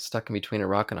I'm stuck in between a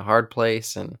rock and a hard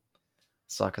place," and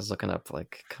Sokka's looking up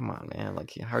like, "Come on, man!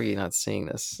 Like, how are you not seeing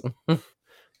this?"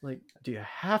 Like, do you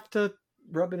have to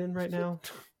rub it in right now?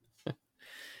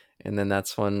 And then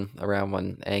that's around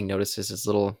when Aang notices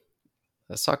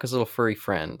Sokka's little furry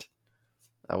friend.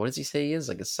 What does he say he is?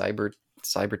 Like a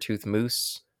cyber tooth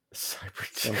moose?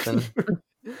 Something.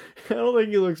 I don't think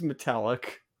he looks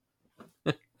metallic.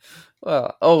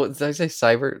 Well, oh, did I say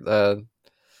cyber?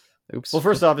 Oops. Well,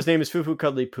 first off, his name is Fufu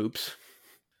Cuddly Poops.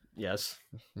 Yes.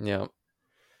 Yeah.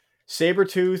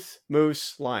 Sabertooth,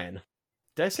 moose, lion.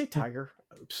 Did I say tiger?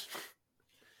 Oops.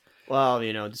 Well,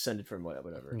 descended from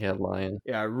whatever. Yeah, lion.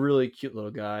 Yeah, really cute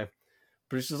little guy.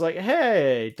 But it's just like,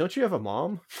 hey, don't you have a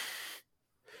mom?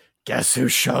 Guess who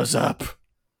shows up?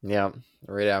 Yeah,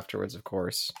 right afterwards, of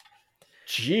course.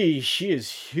 Gee, she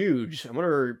is huge. I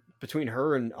wonder, between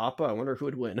her and Appa, I wonder who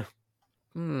would win.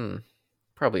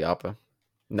 Probably Appa.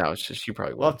 No, she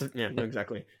probably will. Yeah, no,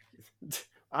 exactly.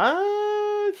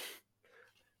 I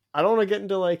don't want to get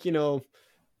into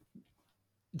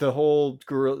the whole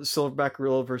silverback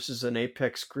gorilla versus an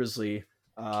apex grizzly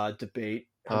debate.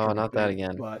 Oh, not that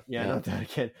again. But yeah, not that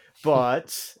again.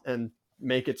 But and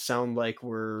make it sound like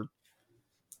we're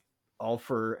all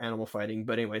for animal fighting.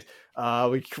 But anyways,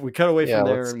 we cut away from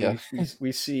there, and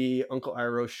we see Uncle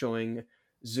Iroh showing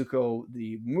Zuko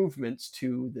the movements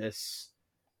to this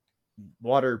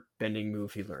water bending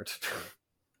move he learned.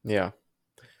 Yeah.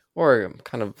 Or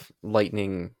kind of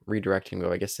lightning redirecting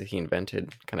move, I guess, that he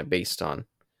invented, kind of based on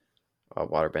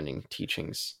waterbending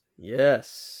teachings.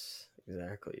 Yes,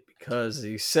 exactly. Because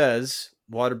he says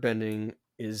waterbending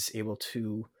is able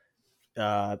to,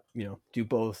 do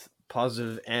both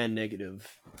positive and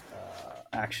negative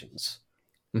actions,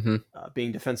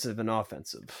 being defensive and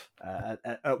offensive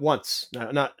at once,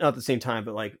 not at the same time,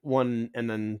 but like one and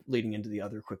then leading into the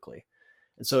other quickly.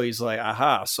 And so he's like,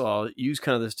 aha, so I'll use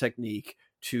kind of this technique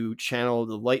to channel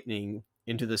the lightning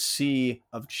into the sea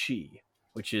of chi,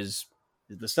 which is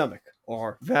the stomach,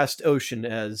 or vast ocean,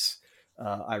 as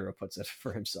Iroh puts it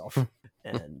for himself.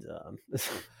 And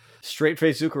straight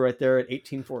face Zuko right there at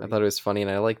 1840. I thought it was funny, and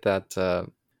I like that. I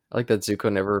like that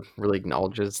Zuko never really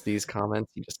acknowledges these comments.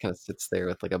 He just kind of sits there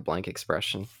with like a blank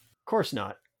expression. Of course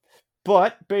not.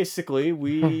 But basically,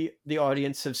 we, the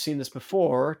audience, have seen this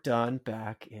before, done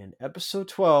back in episode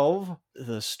 12,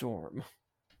 The Storm.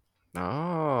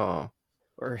 Oh.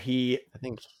 Where I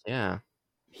think, yeah.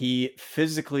 He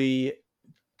physically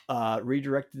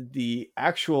redirected the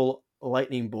actual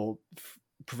lightning bolt,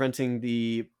 preventing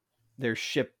their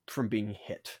ship from being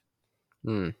hit.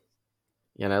 Yeah,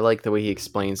 and I like the way he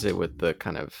explains it with the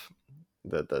kind of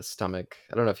the stomach.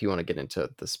 I don't know if you want to get into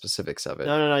the specifics of it.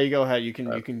 No, you go ahead. You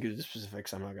can do the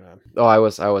specifics. I'm not gonna. Oh, I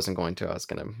wasn't going to. I was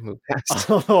gonna move past.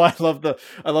 Although I love the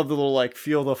little like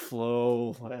feel the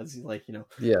flow as he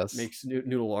yes, makes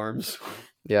noodle arms.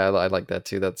 Yeah, I like that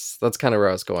too. That's kind of where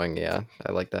I was going. Yeah,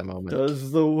 I like that moment.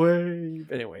 Does the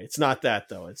wave? Anyway, it's not that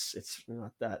though. It's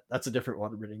not that. That's a different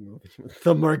waterbending movie.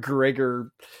 The McGregor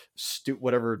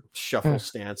whatever shuffle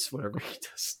stance, whatever he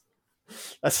does.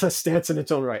 That's a stance in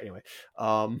its own right. Anyway,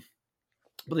 but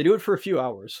they do it for a few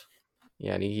hours.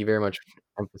 Yeah, and he very much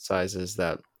emphasizes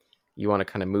that you want to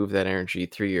kind of move that energy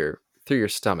through your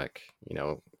stomach.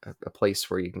 A place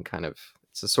where you can kind of,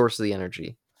 it's the source of the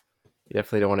energy. You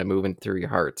definitely don't want it moving through your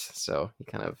heart. So he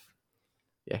kind of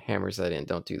hammers that in.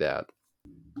 Don't do that.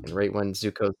 And right when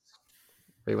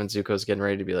Zuko's getting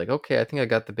ready to be like, okay, I think I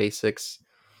got the basics,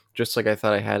 just like I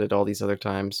thought I had it all these other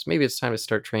times. Maybe it's time to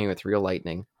start training with real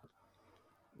lightning.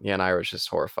 Yeah, and Iroh's just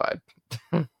horrified.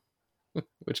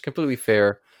 Which completely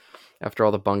fair after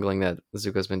all the bungling that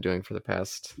Zuko's been doing for the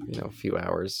past, few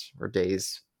hours or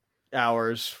days.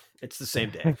 Hours. It's the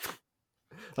same day.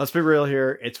 Let's be real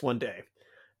here. It's one day.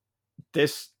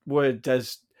 This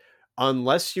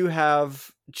unless you have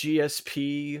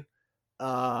GSP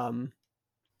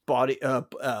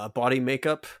body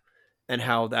makeup and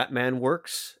how that man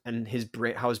works and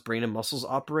how his brain and muscles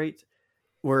operate,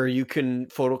 where you can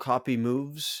photocopy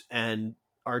moves and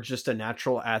are just a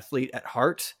natural athlete at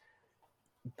heart,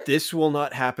 this will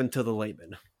not happen to the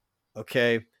layman.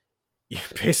 Okay? You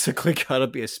basically gotta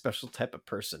be a special type of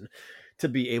person to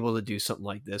be able to do something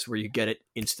like this where you get it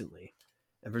instantly.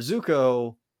 And for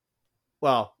Zuko,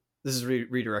 well, this is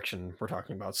redirection we're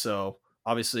talking about. So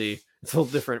obviously it's a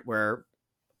little different where,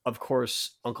 of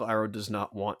course, Uncle Iroh does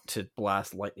not want to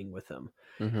blast lightning with him.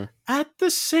 Mm-hmm. At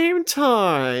the same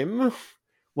time,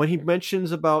 when he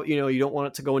mentions about, you don't want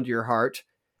it to go into your heart,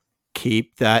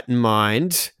 keep that in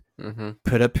mind. Mm-hmm.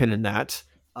 Put a pin in that.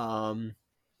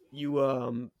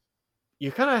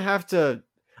 You kind of have to.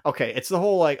 Okay, it's the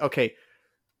whole like, okay,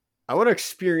 I want to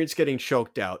experience getting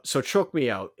choked out, so choke me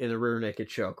out in the rear naked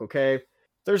choke. Okay,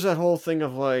 there's that whole thing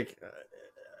of like,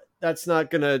 that's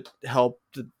not gonna help.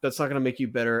 That's not gonna make you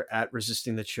better at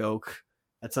resisting the choke.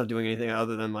 That's not doing anything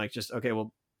other than like just, okay,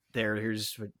 well,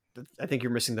 here's. I think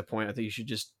you're missing the point. I think you should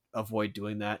just avoid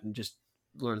doing that and just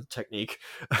learn the technique.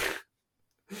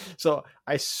 So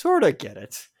I sort of get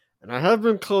it, and I have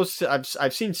been close to.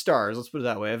 I've seen stars. Let's put it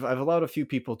that way. I've allowed a few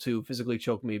people to physically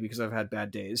choke me because I've had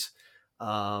bad days.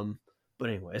 But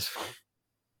anyways,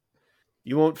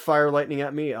 you won't fire lightning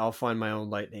at me. I'll find my own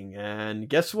lightning. And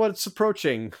guess what's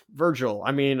approaching? Virgil.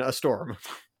 I mean, a storm.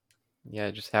 Yeah,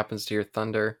 it just happens to hear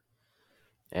thunder,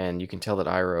 and you can tell that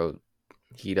Iroh,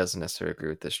 he doesn't necessarily agree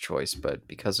with this choice, but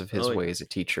because of his way as a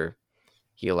teacher,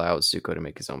 he allows Zuko to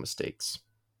make his own mistakes.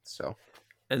 So.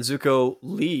 And Zuko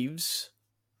leaves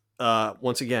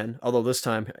once again, although this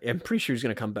time I'm pretty sure he's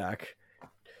going to come back,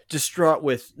 distraught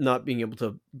with not being able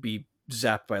to be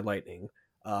zapped by lightning.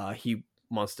 He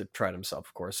wants to try it himself,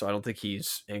 of course, so I don't think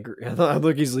he's angry. I don't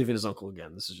think he's leaving his uncle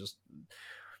again. This is just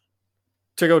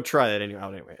to go try that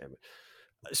out anyway.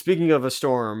 Speaking of a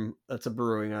storm that's a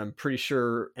brewing, I'm pretty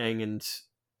sure Aang and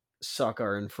Sokka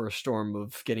are in for a storm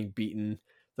of getting beaten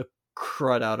the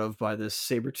crud out of by this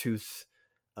saber-tooth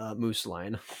moose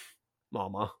line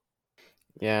mama.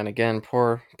 Yeah, and again,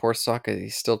 poor Sokka,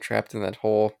 he's still trapped in that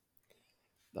hole.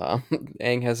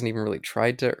 Aang hasn't even really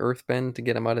tried to earthbend to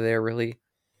get him out of there, really.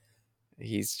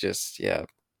 He's just,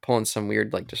 pulling some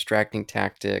weird, like, distracting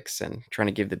tactics and trying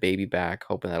to give the baby back,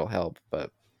 hoping that'll help,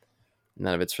 but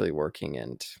none of it's really working,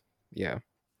 and,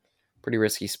 pretty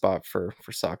risky spot for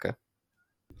Sokka.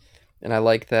 And I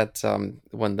like that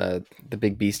when the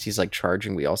big beastie's, like,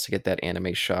 charging, we also get that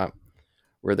anime shot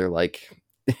where they're, like,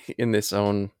 in this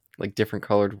own, like, different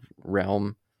colored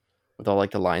realm with all, like,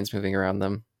 the lines moving around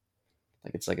them.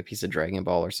 Like, it's like a piece of Dragon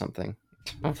Ball or something.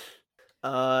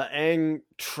 Aang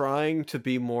trying to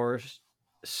be more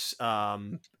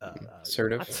assertive.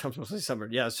 I'm supposed to say somewhere.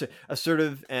 Yeah,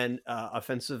 assertive and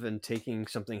offensive, and taking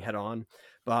something head on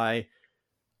by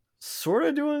sort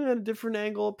of doing a different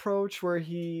angle approach where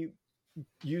he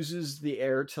uses the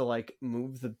air to like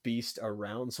move the beast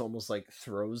around, so almost like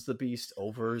throws the beast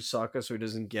over Sokka so he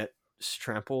doesn't get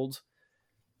trampled,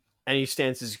 and he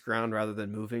stands his ground rather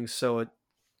than moving. So it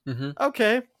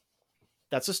okay,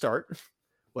 that's a start.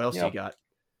 What else you got?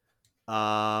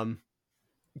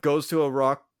 Goes to a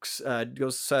rock, goes to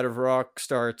the side of a rock,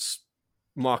 starts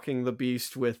mocking the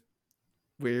beast with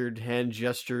weird hand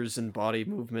gestures and body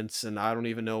movements, and I don't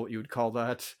even know what you would call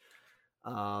that.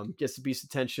 Gets the beast's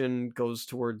attention, goes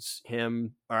towards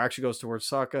him, or actually goes towards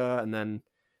Sokka, and then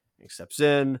he steps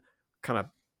in, kind of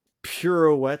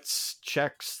pirouettes,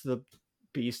 checks the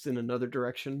beast in another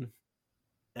direction.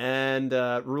 And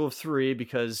rule of three,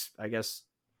 because I guess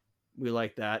we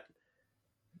like that.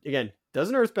 Again,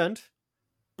 doesn't earthbend,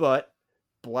 but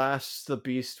blasts the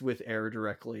beast with air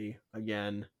directly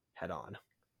again, head on.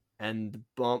 And the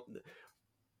bump,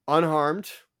 unharmed,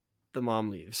 the mom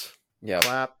leaves. Yeah.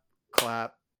 Clap,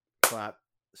 clap, clap,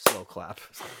 slow clap.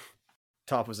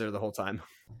 Toph was there the whole time.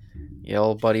 Yeah,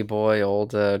 old buddy boy,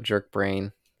 old jerk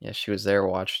brain. Yeah, she was there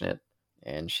watching it,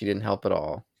 and she didn't help at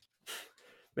all.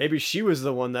 Maybe she was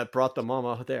the one that brought the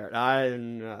mama there.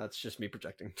 That's just me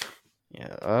projecting.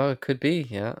 Yeah, it could be,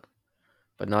 yeah.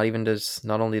 But not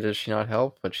only does she not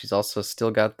help, but she's also still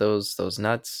got those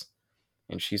nuts,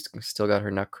 and she's still got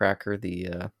her nutcracker,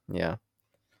 the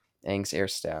Aang's air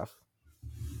staff.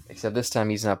 Except this time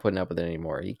he's not putting up with it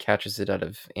anymore. He catches it out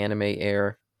of anime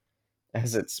air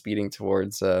as it's speeding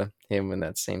towards him in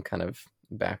that same kind of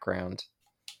background.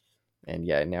 And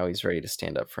now he's ready to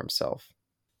stand up for himself.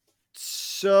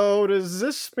 So does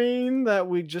this mean that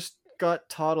we just got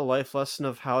taught a life lesson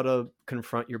of how to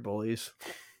confront your bullies?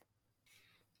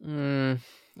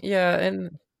 Yeah,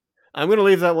 and I'm going to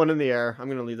leave that one in the air.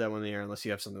 Unless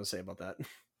you have something to say about that.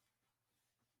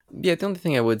 Yeah, the only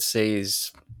thing I would say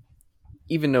is,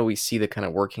 even though we see the kind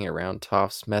of working around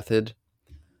Toph's method,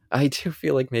 I do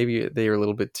feel like maybe they are a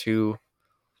little bit too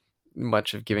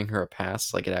much of giving her a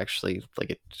pass. Like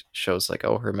it shows like,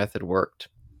 oh, her method worked.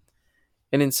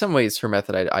 And in some ways, her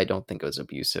method, I don't think it was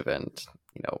abusive and,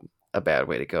 a bad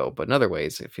way to go. But in other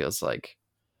ways, it feels like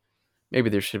maybe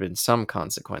there should have been some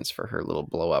consequence for her little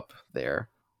blow up there.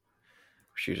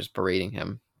 She was just berating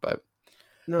him, but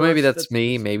No, maybe that's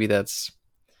me. that's Maybe that's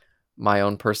my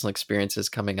own personal experiences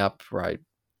coming up where I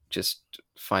just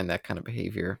find that kind of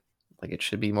behavior like it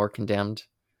should be more condemned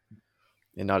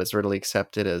and not as readily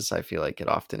accepted as I feel like it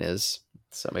often is.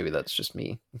 So maybe that's just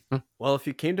me. Well, if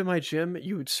you came to my gym,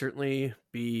 you would certainly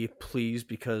be pleased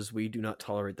because we do not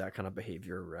tolerate that kind of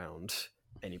behavior around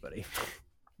anybody.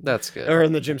 That's good. Or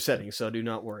in the gym setting, so do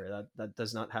not worry. That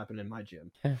does not happen in my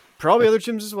gym. Yeah. Probably other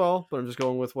gyms as well, but I'm just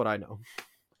going with what I know.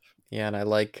 Yeah, and I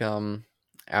like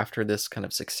after this kind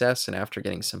of success and after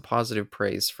getting some positive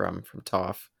praise from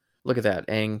Toph, look at that,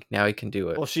 Aang, now he can do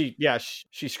it. Well, she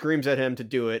screams at him to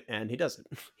do it, and he doesn't.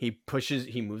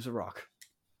 He moves a rock.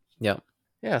 Yep.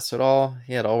 Yeah, so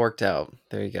it all worked out.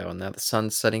 There you go. And now the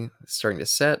sun's starting to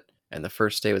set, and the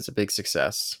first day was a big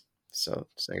success. So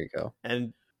there you go.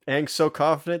 And Aang's so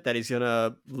confident that he's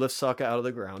gonna lift Sokka out of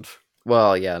the ground.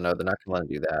 Well, yeah, no, they're not gonna let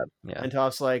him do that. Yeah. And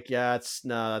Toph's like, that's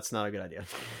not a good idea.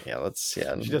 Yeah, She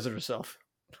does it herself.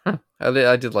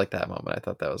 I did like that moment. I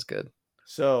thought that was good.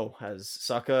 So has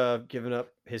Sokka given up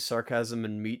his sarcasm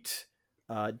and meat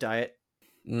diet?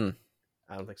 I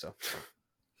don't think so.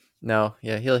 No,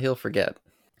 yeah, he'll forget.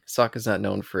 Sokka's not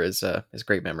known for his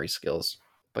great memory skills.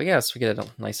 But yes, we get a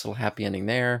nice little happy ending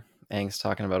there. Aang's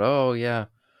talking about, oh yeah,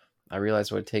 I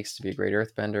realize what it takes to be a great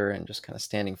earthbender and just kind of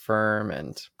standing firm.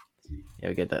 And yeah,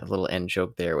 we get that little end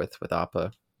joke there with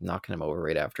Appa knocking him over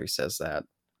right after he says that.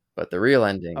 But the real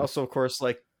ending. Also, of course,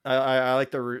 like I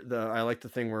like I like the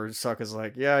thing where Sokka's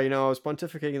like, yeah, I was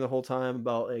pontificating the whole time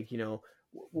about like, what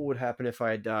would happen if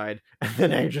I had died, and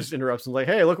then Aang just interrupts and like,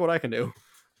 hey, look what I can do.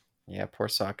 Yeah, poor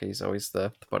Sokka. He's always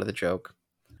the butt of the joke.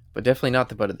 But definitely not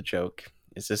the butt of the joke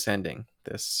is this ending.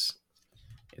 It's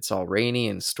all rainy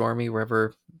and stormy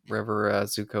wherever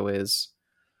Zuko is,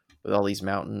 with all these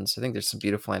mountains. I think there's some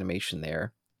beautiful animation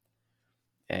there.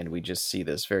 And we just see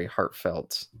this very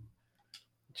heartfelt,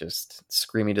 just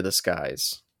screaming to the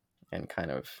skies. And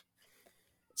kind of,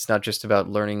 it's not just about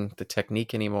learning the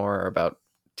technique anymore or about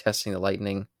testing the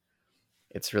lightning.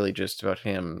 It's really just about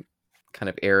him kind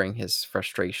of airing his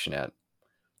frustration at,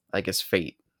 I guess,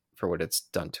 fate for what it's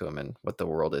done to him and what the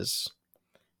world has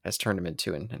turned him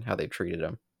into and how they've treated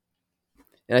him.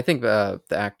 And I think the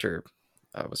actor,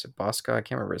 was it Bosco? I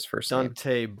can't remember his first name.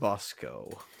 Dante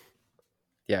Bosco.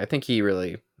 Yeah, I think he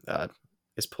really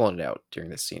is pulling it out during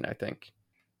this scene, I think.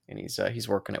 And he's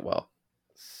working it well.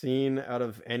 Scene out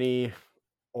of any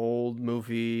old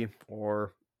movie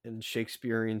or in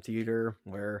Shakespearean theater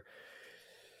where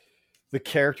the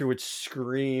character would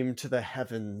scream to the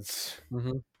heavens,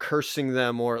 cursing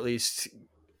them, or at least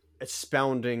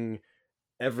expounding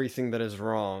everything that is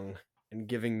wrong and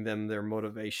giving them their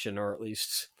motivation, or at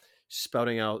least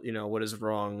spouting out, what is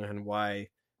wrong and why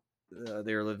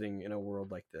they're living in a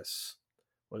world like this.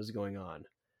 What is going on?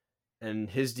 And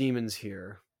his demons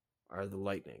here are the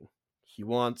lightning. He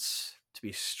wants to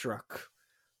be struck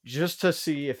just to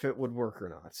see if it would work or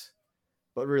not.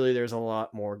 But really, there's a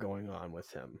lot more going on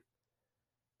with him.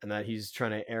 And that he's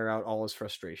trying to air out all his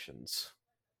frustrations.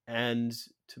 And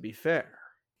to be fair,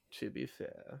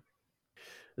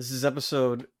 this is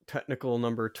episode technical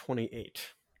number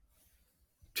 28.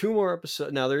 2 more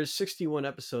episodes. Now, there's 61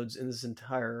 episodes in this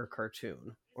entire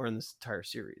cartoon, or in this entire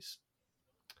series.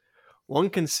 One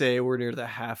can say we're near the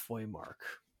halfway mark.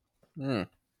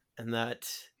 And that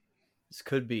this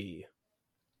could be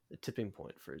the tipping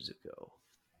point for Zuko,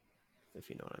 if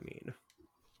you know what I mean.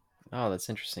 Oh, that's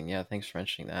interesting. Yeah, thanks for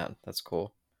mentioning that. That's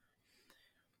cool.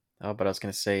 Oh, but I was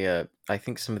going to say, I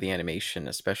think some of the animation,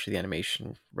 especially the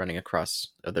animation running across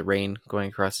the rain going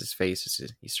across his face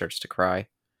as he starts to cry,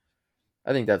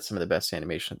 I think that's some of the best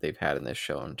animation that they've had in this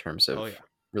show in terms of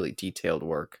really detailed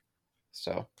work.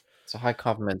 So high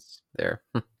compliments there.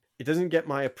 It doesn't get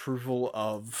my approval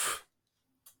of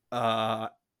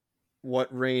what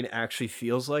rain actually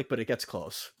feels like, but it gets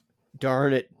close.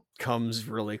 Darn, it comes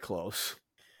really close.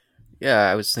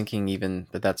 Yeah, I was thinking even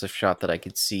that's a shot that I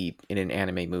could see in an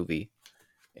anime movie,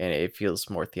 and it feels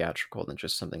more theatrical than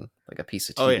just something like a piece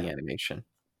of TV animation.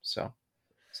 So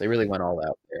they really went all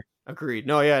out there. Agreed.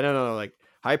 No, like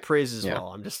high praise as well.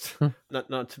 I'm just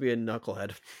not to be a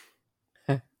knucklehead.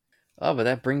 Oh, but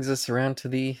that brings us around to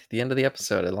the end of the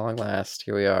episode at long last.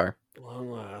 Here we are.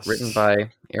 Long last. Written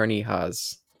by Aaron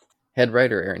Ehasz. Head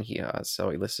writer Aaron Ehasz. So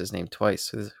he lists his name twice.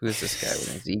 Who is this guy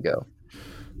with his ego?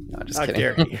 No, just kidding.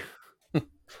 How dare he?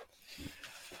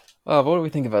 Oh, what do we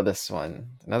think about this one?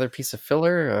 Another piece of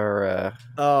filler, or?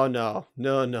 Oh no!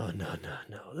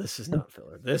 This is not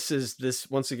filler. This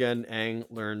once again. Aang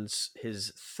learns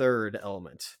his third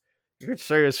element. You could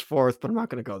say his fourth, but I'm not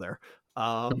going to go there.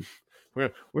 We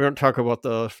don't talk about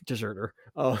the deserter.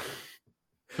 The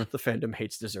fandom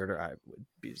hates deserter. I would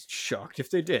be shocked if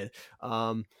they did.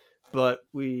 But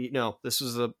this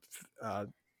was a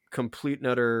complete and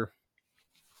utter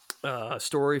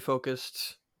story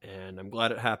focused, and I'm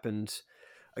glad it happened.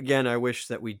 Again, I wish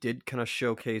that we did kind of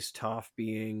showcase Toph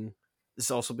being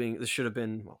this should have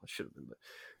been, well, it should have been, but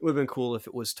it would have been cool if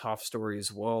it was Toph's story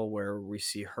as well, where we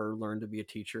see her learn to be a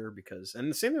teacher. Because,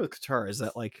 and the same thing with Katara is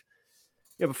that, like,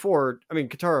 yeah, before, I mean,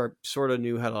 Katara sort of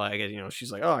knew how to, like,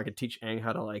 she's like, oh, I could teach Aang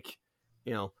how to, like,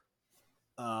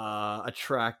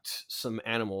 attract some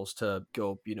animals to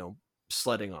go,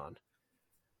 sledding on.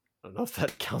 I don't know if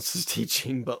that counts as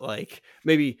teaching, but, like,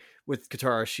 maybe with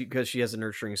Katara, because she has a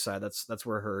nurturing side, that's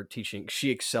where her teaching,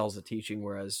 she excels at teaching,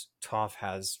 whereas Toph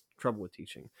has trouble with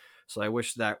teaching. So I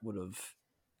wish that would have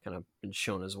kind of been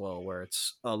shown as well, where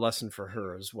it's a lesson for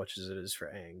her as much as it is for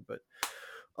Aang. But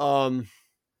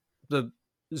the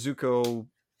Zuko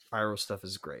Iroh stuff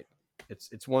is great.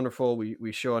 It's wonderful.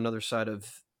 We show another side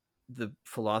of the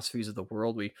philosophies of the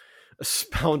world. We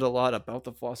expound a lot about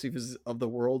the philosophies of the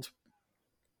world,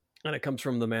 and it comes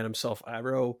from the man himself,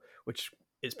 Iroh, which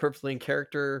is perfectly in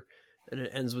character, and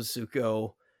it ends with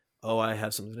Zuko. Oh, I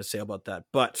have something to say about that.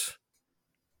 But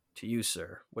to you,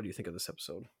 sir, what do you think of this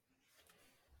episode?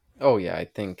 Oh yeah,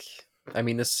 I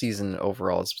mean, this season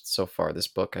overall, so far, this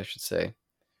book, I should say,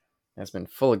 has been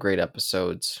full of great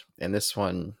episodes, and this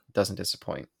one doesn't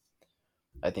disappoint.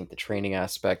 I think the training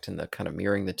aspect and the kind of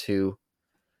mirroring the two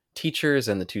teachers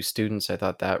and the two students, I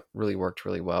thought that really worked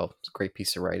really well. It's a great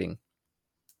piece of writing.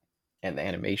 And the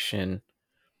animation,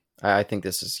 I think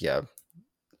this is,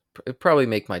 it'd probably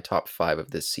make my top 5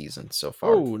 of this season so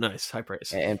far. Oh, nice. High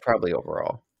praise. And probably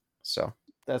overall. So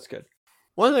that's good.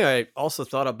 One thing I also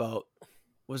thought about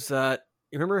was that,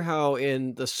 you remember how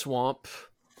in the swamp,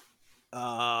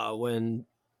 when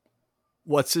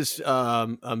what's his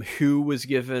who was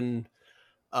given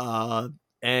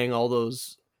Aang all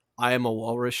those I am a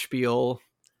walrus spiel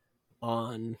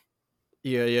on,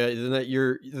 then that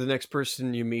you're the next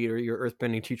person you meet or your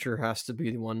earthbending teacher has to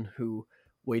be the one who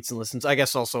waits and listens. I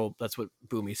guess also that's what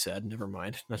Boomy said. Never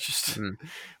mind, that's just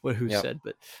what who said.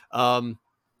 But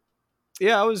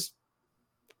I was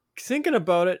thinking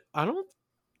about it. I don't,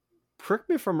 correct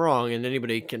me if I'm wrong, and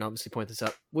anybody can obviously point this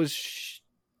out. Was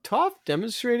Toph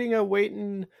demonstrating a wait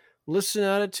and listen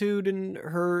attitude in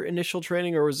her initial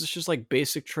training, or was this just like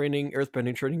basic training,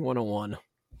 earthbending training 101?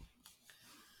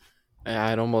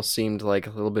 It almost seemed like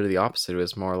a little bit of the opposite. It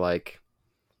was more like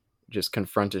just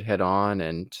confront it head on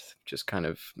and just kind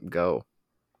of go.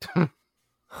 That's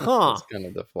kind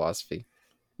of the philosophy.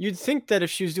 You'd think that if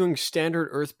she was doing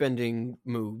standard earthbending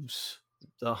moves,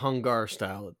 the Hungar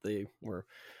style that they were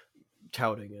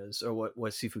touting as, or what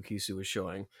Sifu Kisu was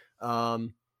showing, I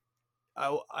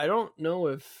don't know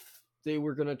if they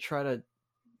were going to try to,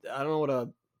 I don't know what a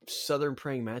Southern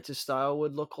Praying Mantis style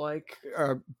would look like,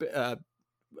 or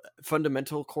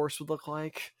fundamental course would look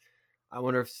like. I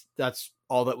wonder if that's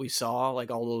all that we saw, like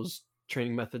all those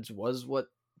training methods was what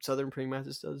Southern Praying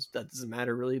Mantis does. That doesn't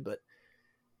matter really, but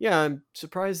yeah, I'm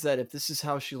surprised that if this is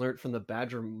how she learned from the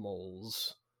badger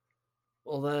moles,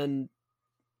 well then,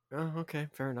 okay,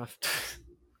 fair enough.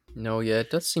 No, yeah,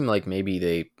 it does seem like maybe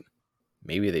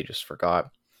they just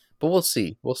forgot, but we'll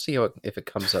see. We'll see if it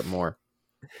comes up more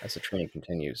as the training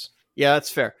continues. Yeah,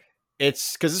 that's fair.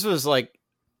 It's because this was like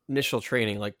initial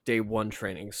training, like day 1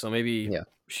 training, so maybe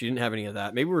she didn't have any of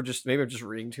that. Maybe I'm just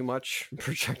reading too much,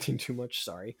 projecting too much.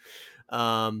 Sorry.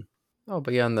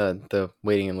 But yeah, on the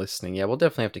waiting and listening, we'll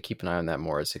definitely have to keep an eye on that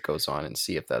more as it goes on and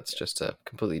see if that's just a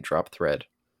completely dropped thread.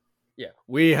 Yeah,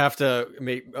 we have to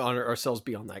make ourselves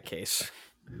be on that case.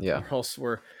 Yeah, or else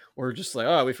we're just like,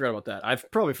 oh, we forgot about that.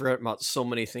 I've probably forgotten about so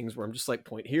many things where I'm just like,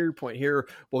 point here,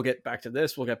 we'll get back to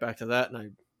this, we'll get back to that,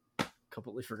 and I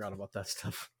completely forgot about that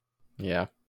stuff. Yeah.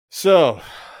 So,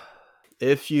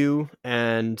 if you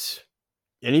and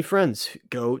any friends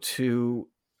go to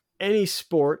any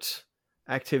sport,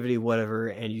 activity, whatever,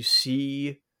 and you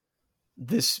see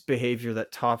this behavior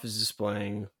that Toph is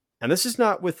displaying, and this is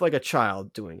not with like a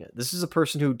child doing it, this is a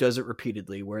person who does it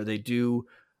repeatedly, where they do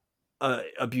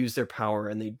abuse their power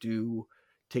and they do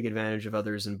take advantage of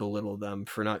others and belittle them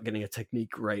for not getting a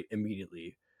technique right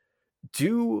immediately.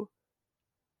 Do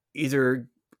either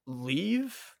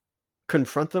leave,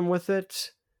 confront them with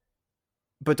it,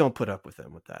 but don't put up with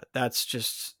them with that. That's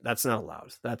not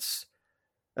allowed. That's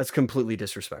completely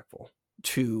disrespectful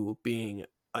to being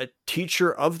a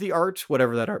teacher of the art,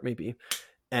 whatever that art may be,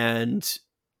 and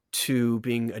to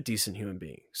being a decent human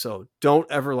being. So don't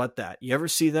ever let that. You ever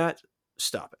see that?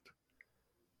 Stop it.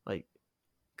 Like,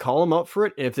 call them out for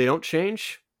it, and if they don't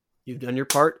change, you've done your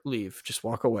part, leave. Just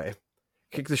walk away.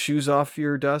 kick the shoes off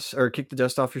your dust, or kick the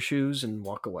dust off your shoes and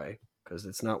walk away, because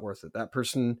it's not worth it. That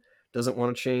person doesn't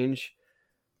want to change,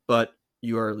 but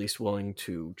you are at least willing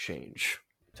to change.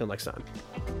 Till next time.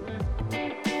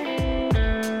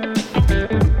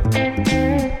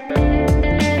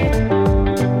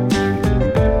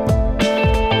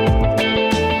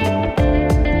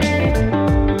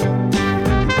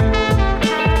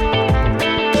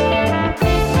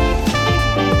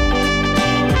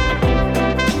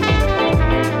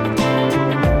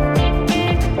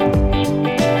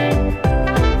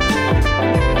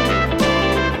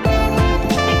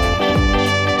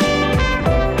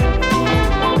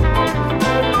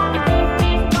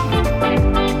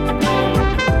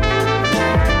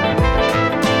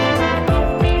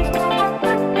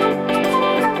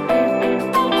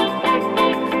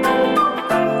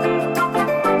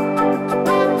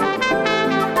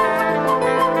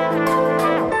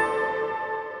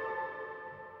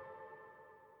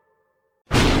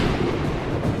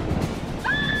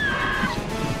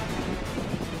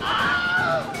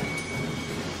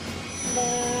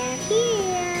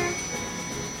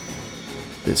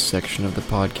 This section of the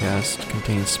podcast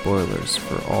contains spoilers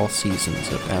for all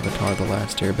seasons of Avatar: The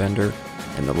Last Airbender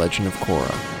and The Legend of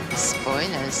Korra.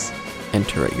 Spoilers.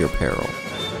 Enter at your peril.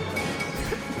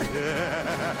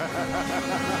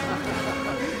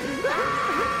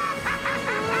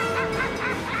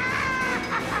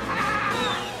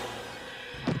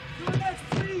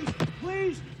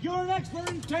 Please, you're next. We're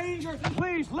in danger.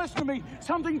 Please, listen to me.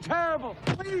 Something terrible.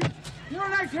 Please, you're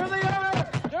next. Here they are.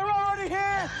 They're already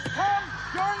here. Come,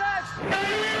 you're next.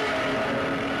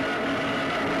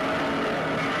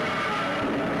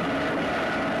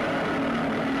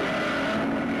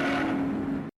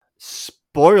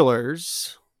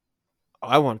 Spoilers.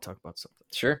 I want to talk about something.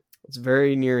 Sure. It's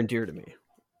very near and dear to me.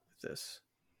 This.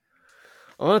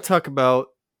 I want to talk about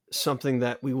something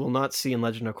that we will not see in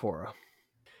Legend of Korra,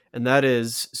 and that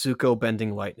is Zuko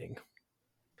bending lightning.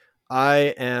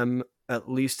 I am at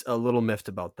least a little miffed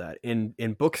about that.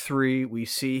 In book 3, we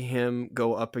see him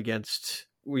go up against.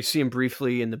 We see him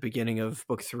briefly in the beginning of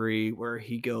book 3, where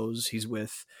he's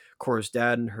with Korra's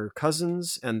dad and her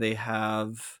cousins, and they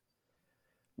have,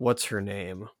 what's her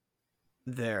name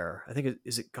there? I think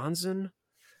is it Gonzin?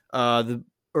 The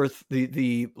earth,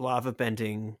 the lava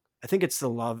bending. I think it's the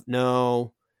lava.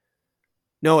 No,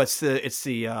 it's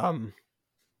the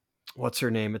what's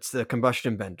her name? It's the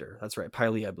combustion bender. That's right.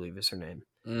 Pylee, I believe, is her name.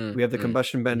 We have the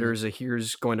combustion bender.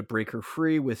 Zahir's going to break her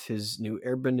free with his new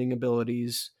airbending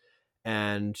abilities,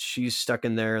 and she's stuck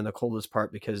in there in the coldest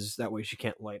part because that way she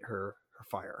can't light her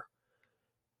fire.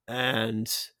 And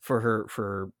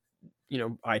for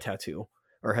eye tattoo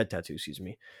or head tattoo, excuse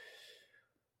me.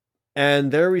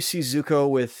 And there we see Zuko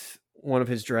with one of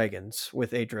his dragons,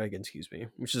 with a dragon, excuse me,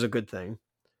 which is a good thing.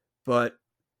 But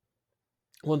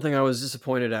one thing I was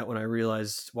disappointed at when I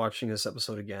realized watching this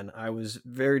episode again, I was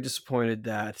very disappointed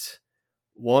that,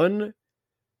 one,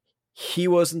 he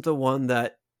wasn't the one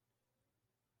that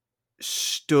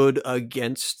stood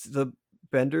against the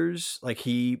benders. Like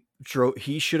he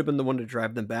should have been the one to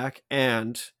drive them back,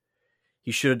 and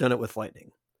he should have done it with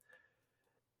lightning.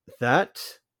 That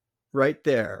right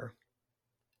there,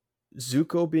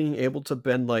 Zuko being able to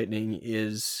bend lightning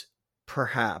is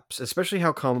perhaps, especially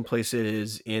how commonplace it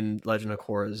is in Legend of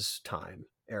Korra's time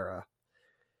era,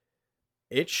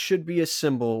 it should be a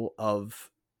symbol of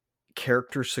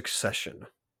character succession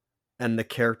and the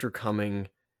character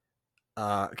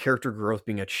growth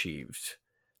being achieved.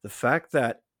 The fact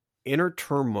that inner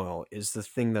turmoil is the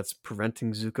thing that's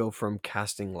preventing Zuko from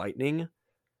casting lightning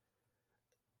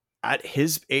at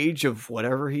his age of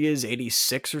whatever he is,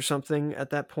 86 or something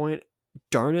at that point,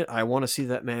 darn it, I want to see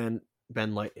that man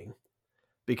bend lightning.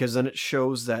 Because then it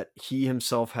shows that he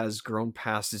himself has grown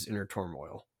past his inner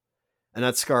turmoil. And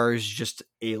that scar is just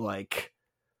a,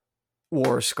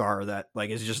 war scar that,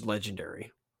 is just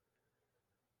legendary.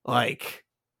 I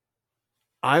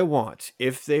want,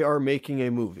 if they are making a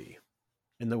movie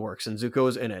in the works and Zuko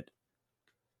is in it,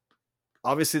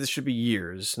 obviously this should be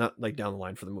years, not, down the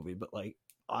line for the movie, but,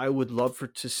 I would love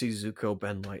to see Zuko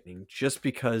bend lightning, just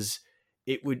because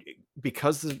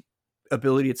because the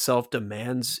ability itself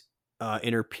demands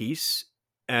inner peace,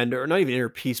 or not even inner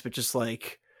peace, but just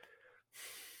what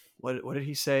did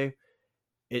he say?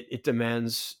 It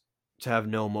demands to have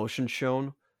no emotion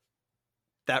shown.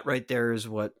 That right there is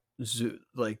what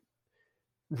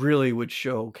really would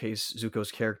showcase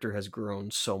Zuko's character has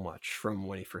grown so much from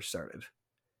when he first started.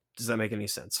 Does that make any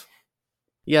sense?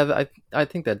 Yeah, I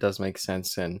think that does make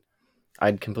sense, and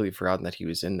I'd completely forgotten that he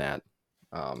was in that.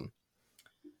 But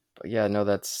yeah, no,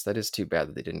 that is too bad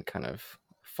that they didn't kind of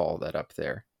follow that up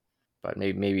there. But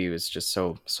maybe it was just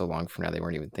so long from now they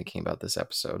weren't even thinking about this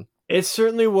episode. It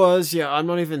certainly was. Yeah, I'm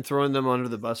not even throwing them under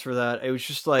the bus for that. It was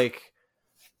just like,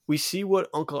 we see what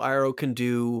Uncle Iroh can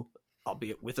do,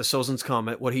 albeit with the Sozin's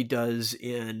Comet, what he does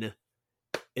in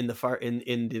the fire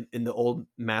in the old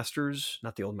Masters,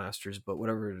 not the old Masters, but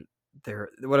whatever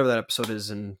that episode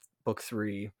is in book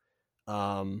 3,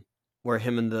 where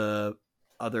him and the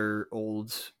other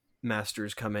old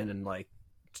Masters come in and like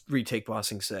retake Ba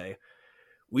Sing Se.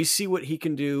 We see what he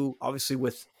can do, obviously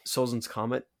with Sozin's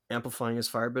Comet amplifying his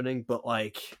firebending, but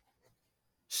like,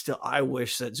 still, I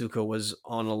wish that Zuko was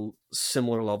on a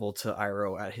similar level to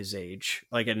Iroh at his age,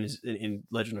 like in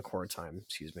Legend of Korra time.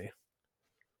 Excuse me.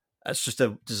 That's just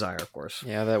a desire, of course.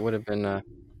 Yeah, that would have been. That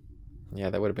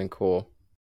would have been cool.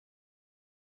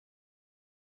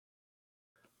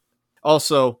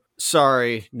 Also,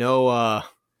 sorry, Sokka,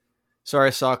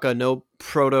 no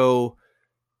proto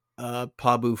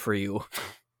Pabu for you.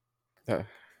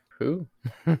 Who?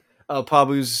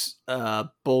 Pabu's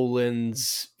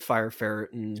Bolin's Fire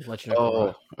Ferret and Legend of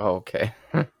Korra. Oh, okay.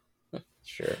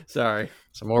 Sure. Sorry.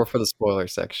 So more for the spoiler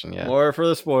section, yeah. More for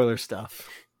the spoiler stuff.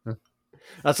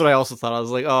 That's what I also thought. I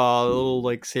was like, oh, a little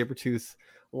like saber-tooth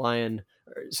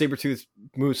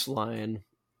moose lion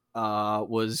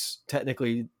was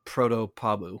technically proto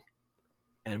Pabu,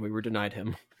 and we were denied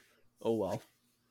him. Oh well.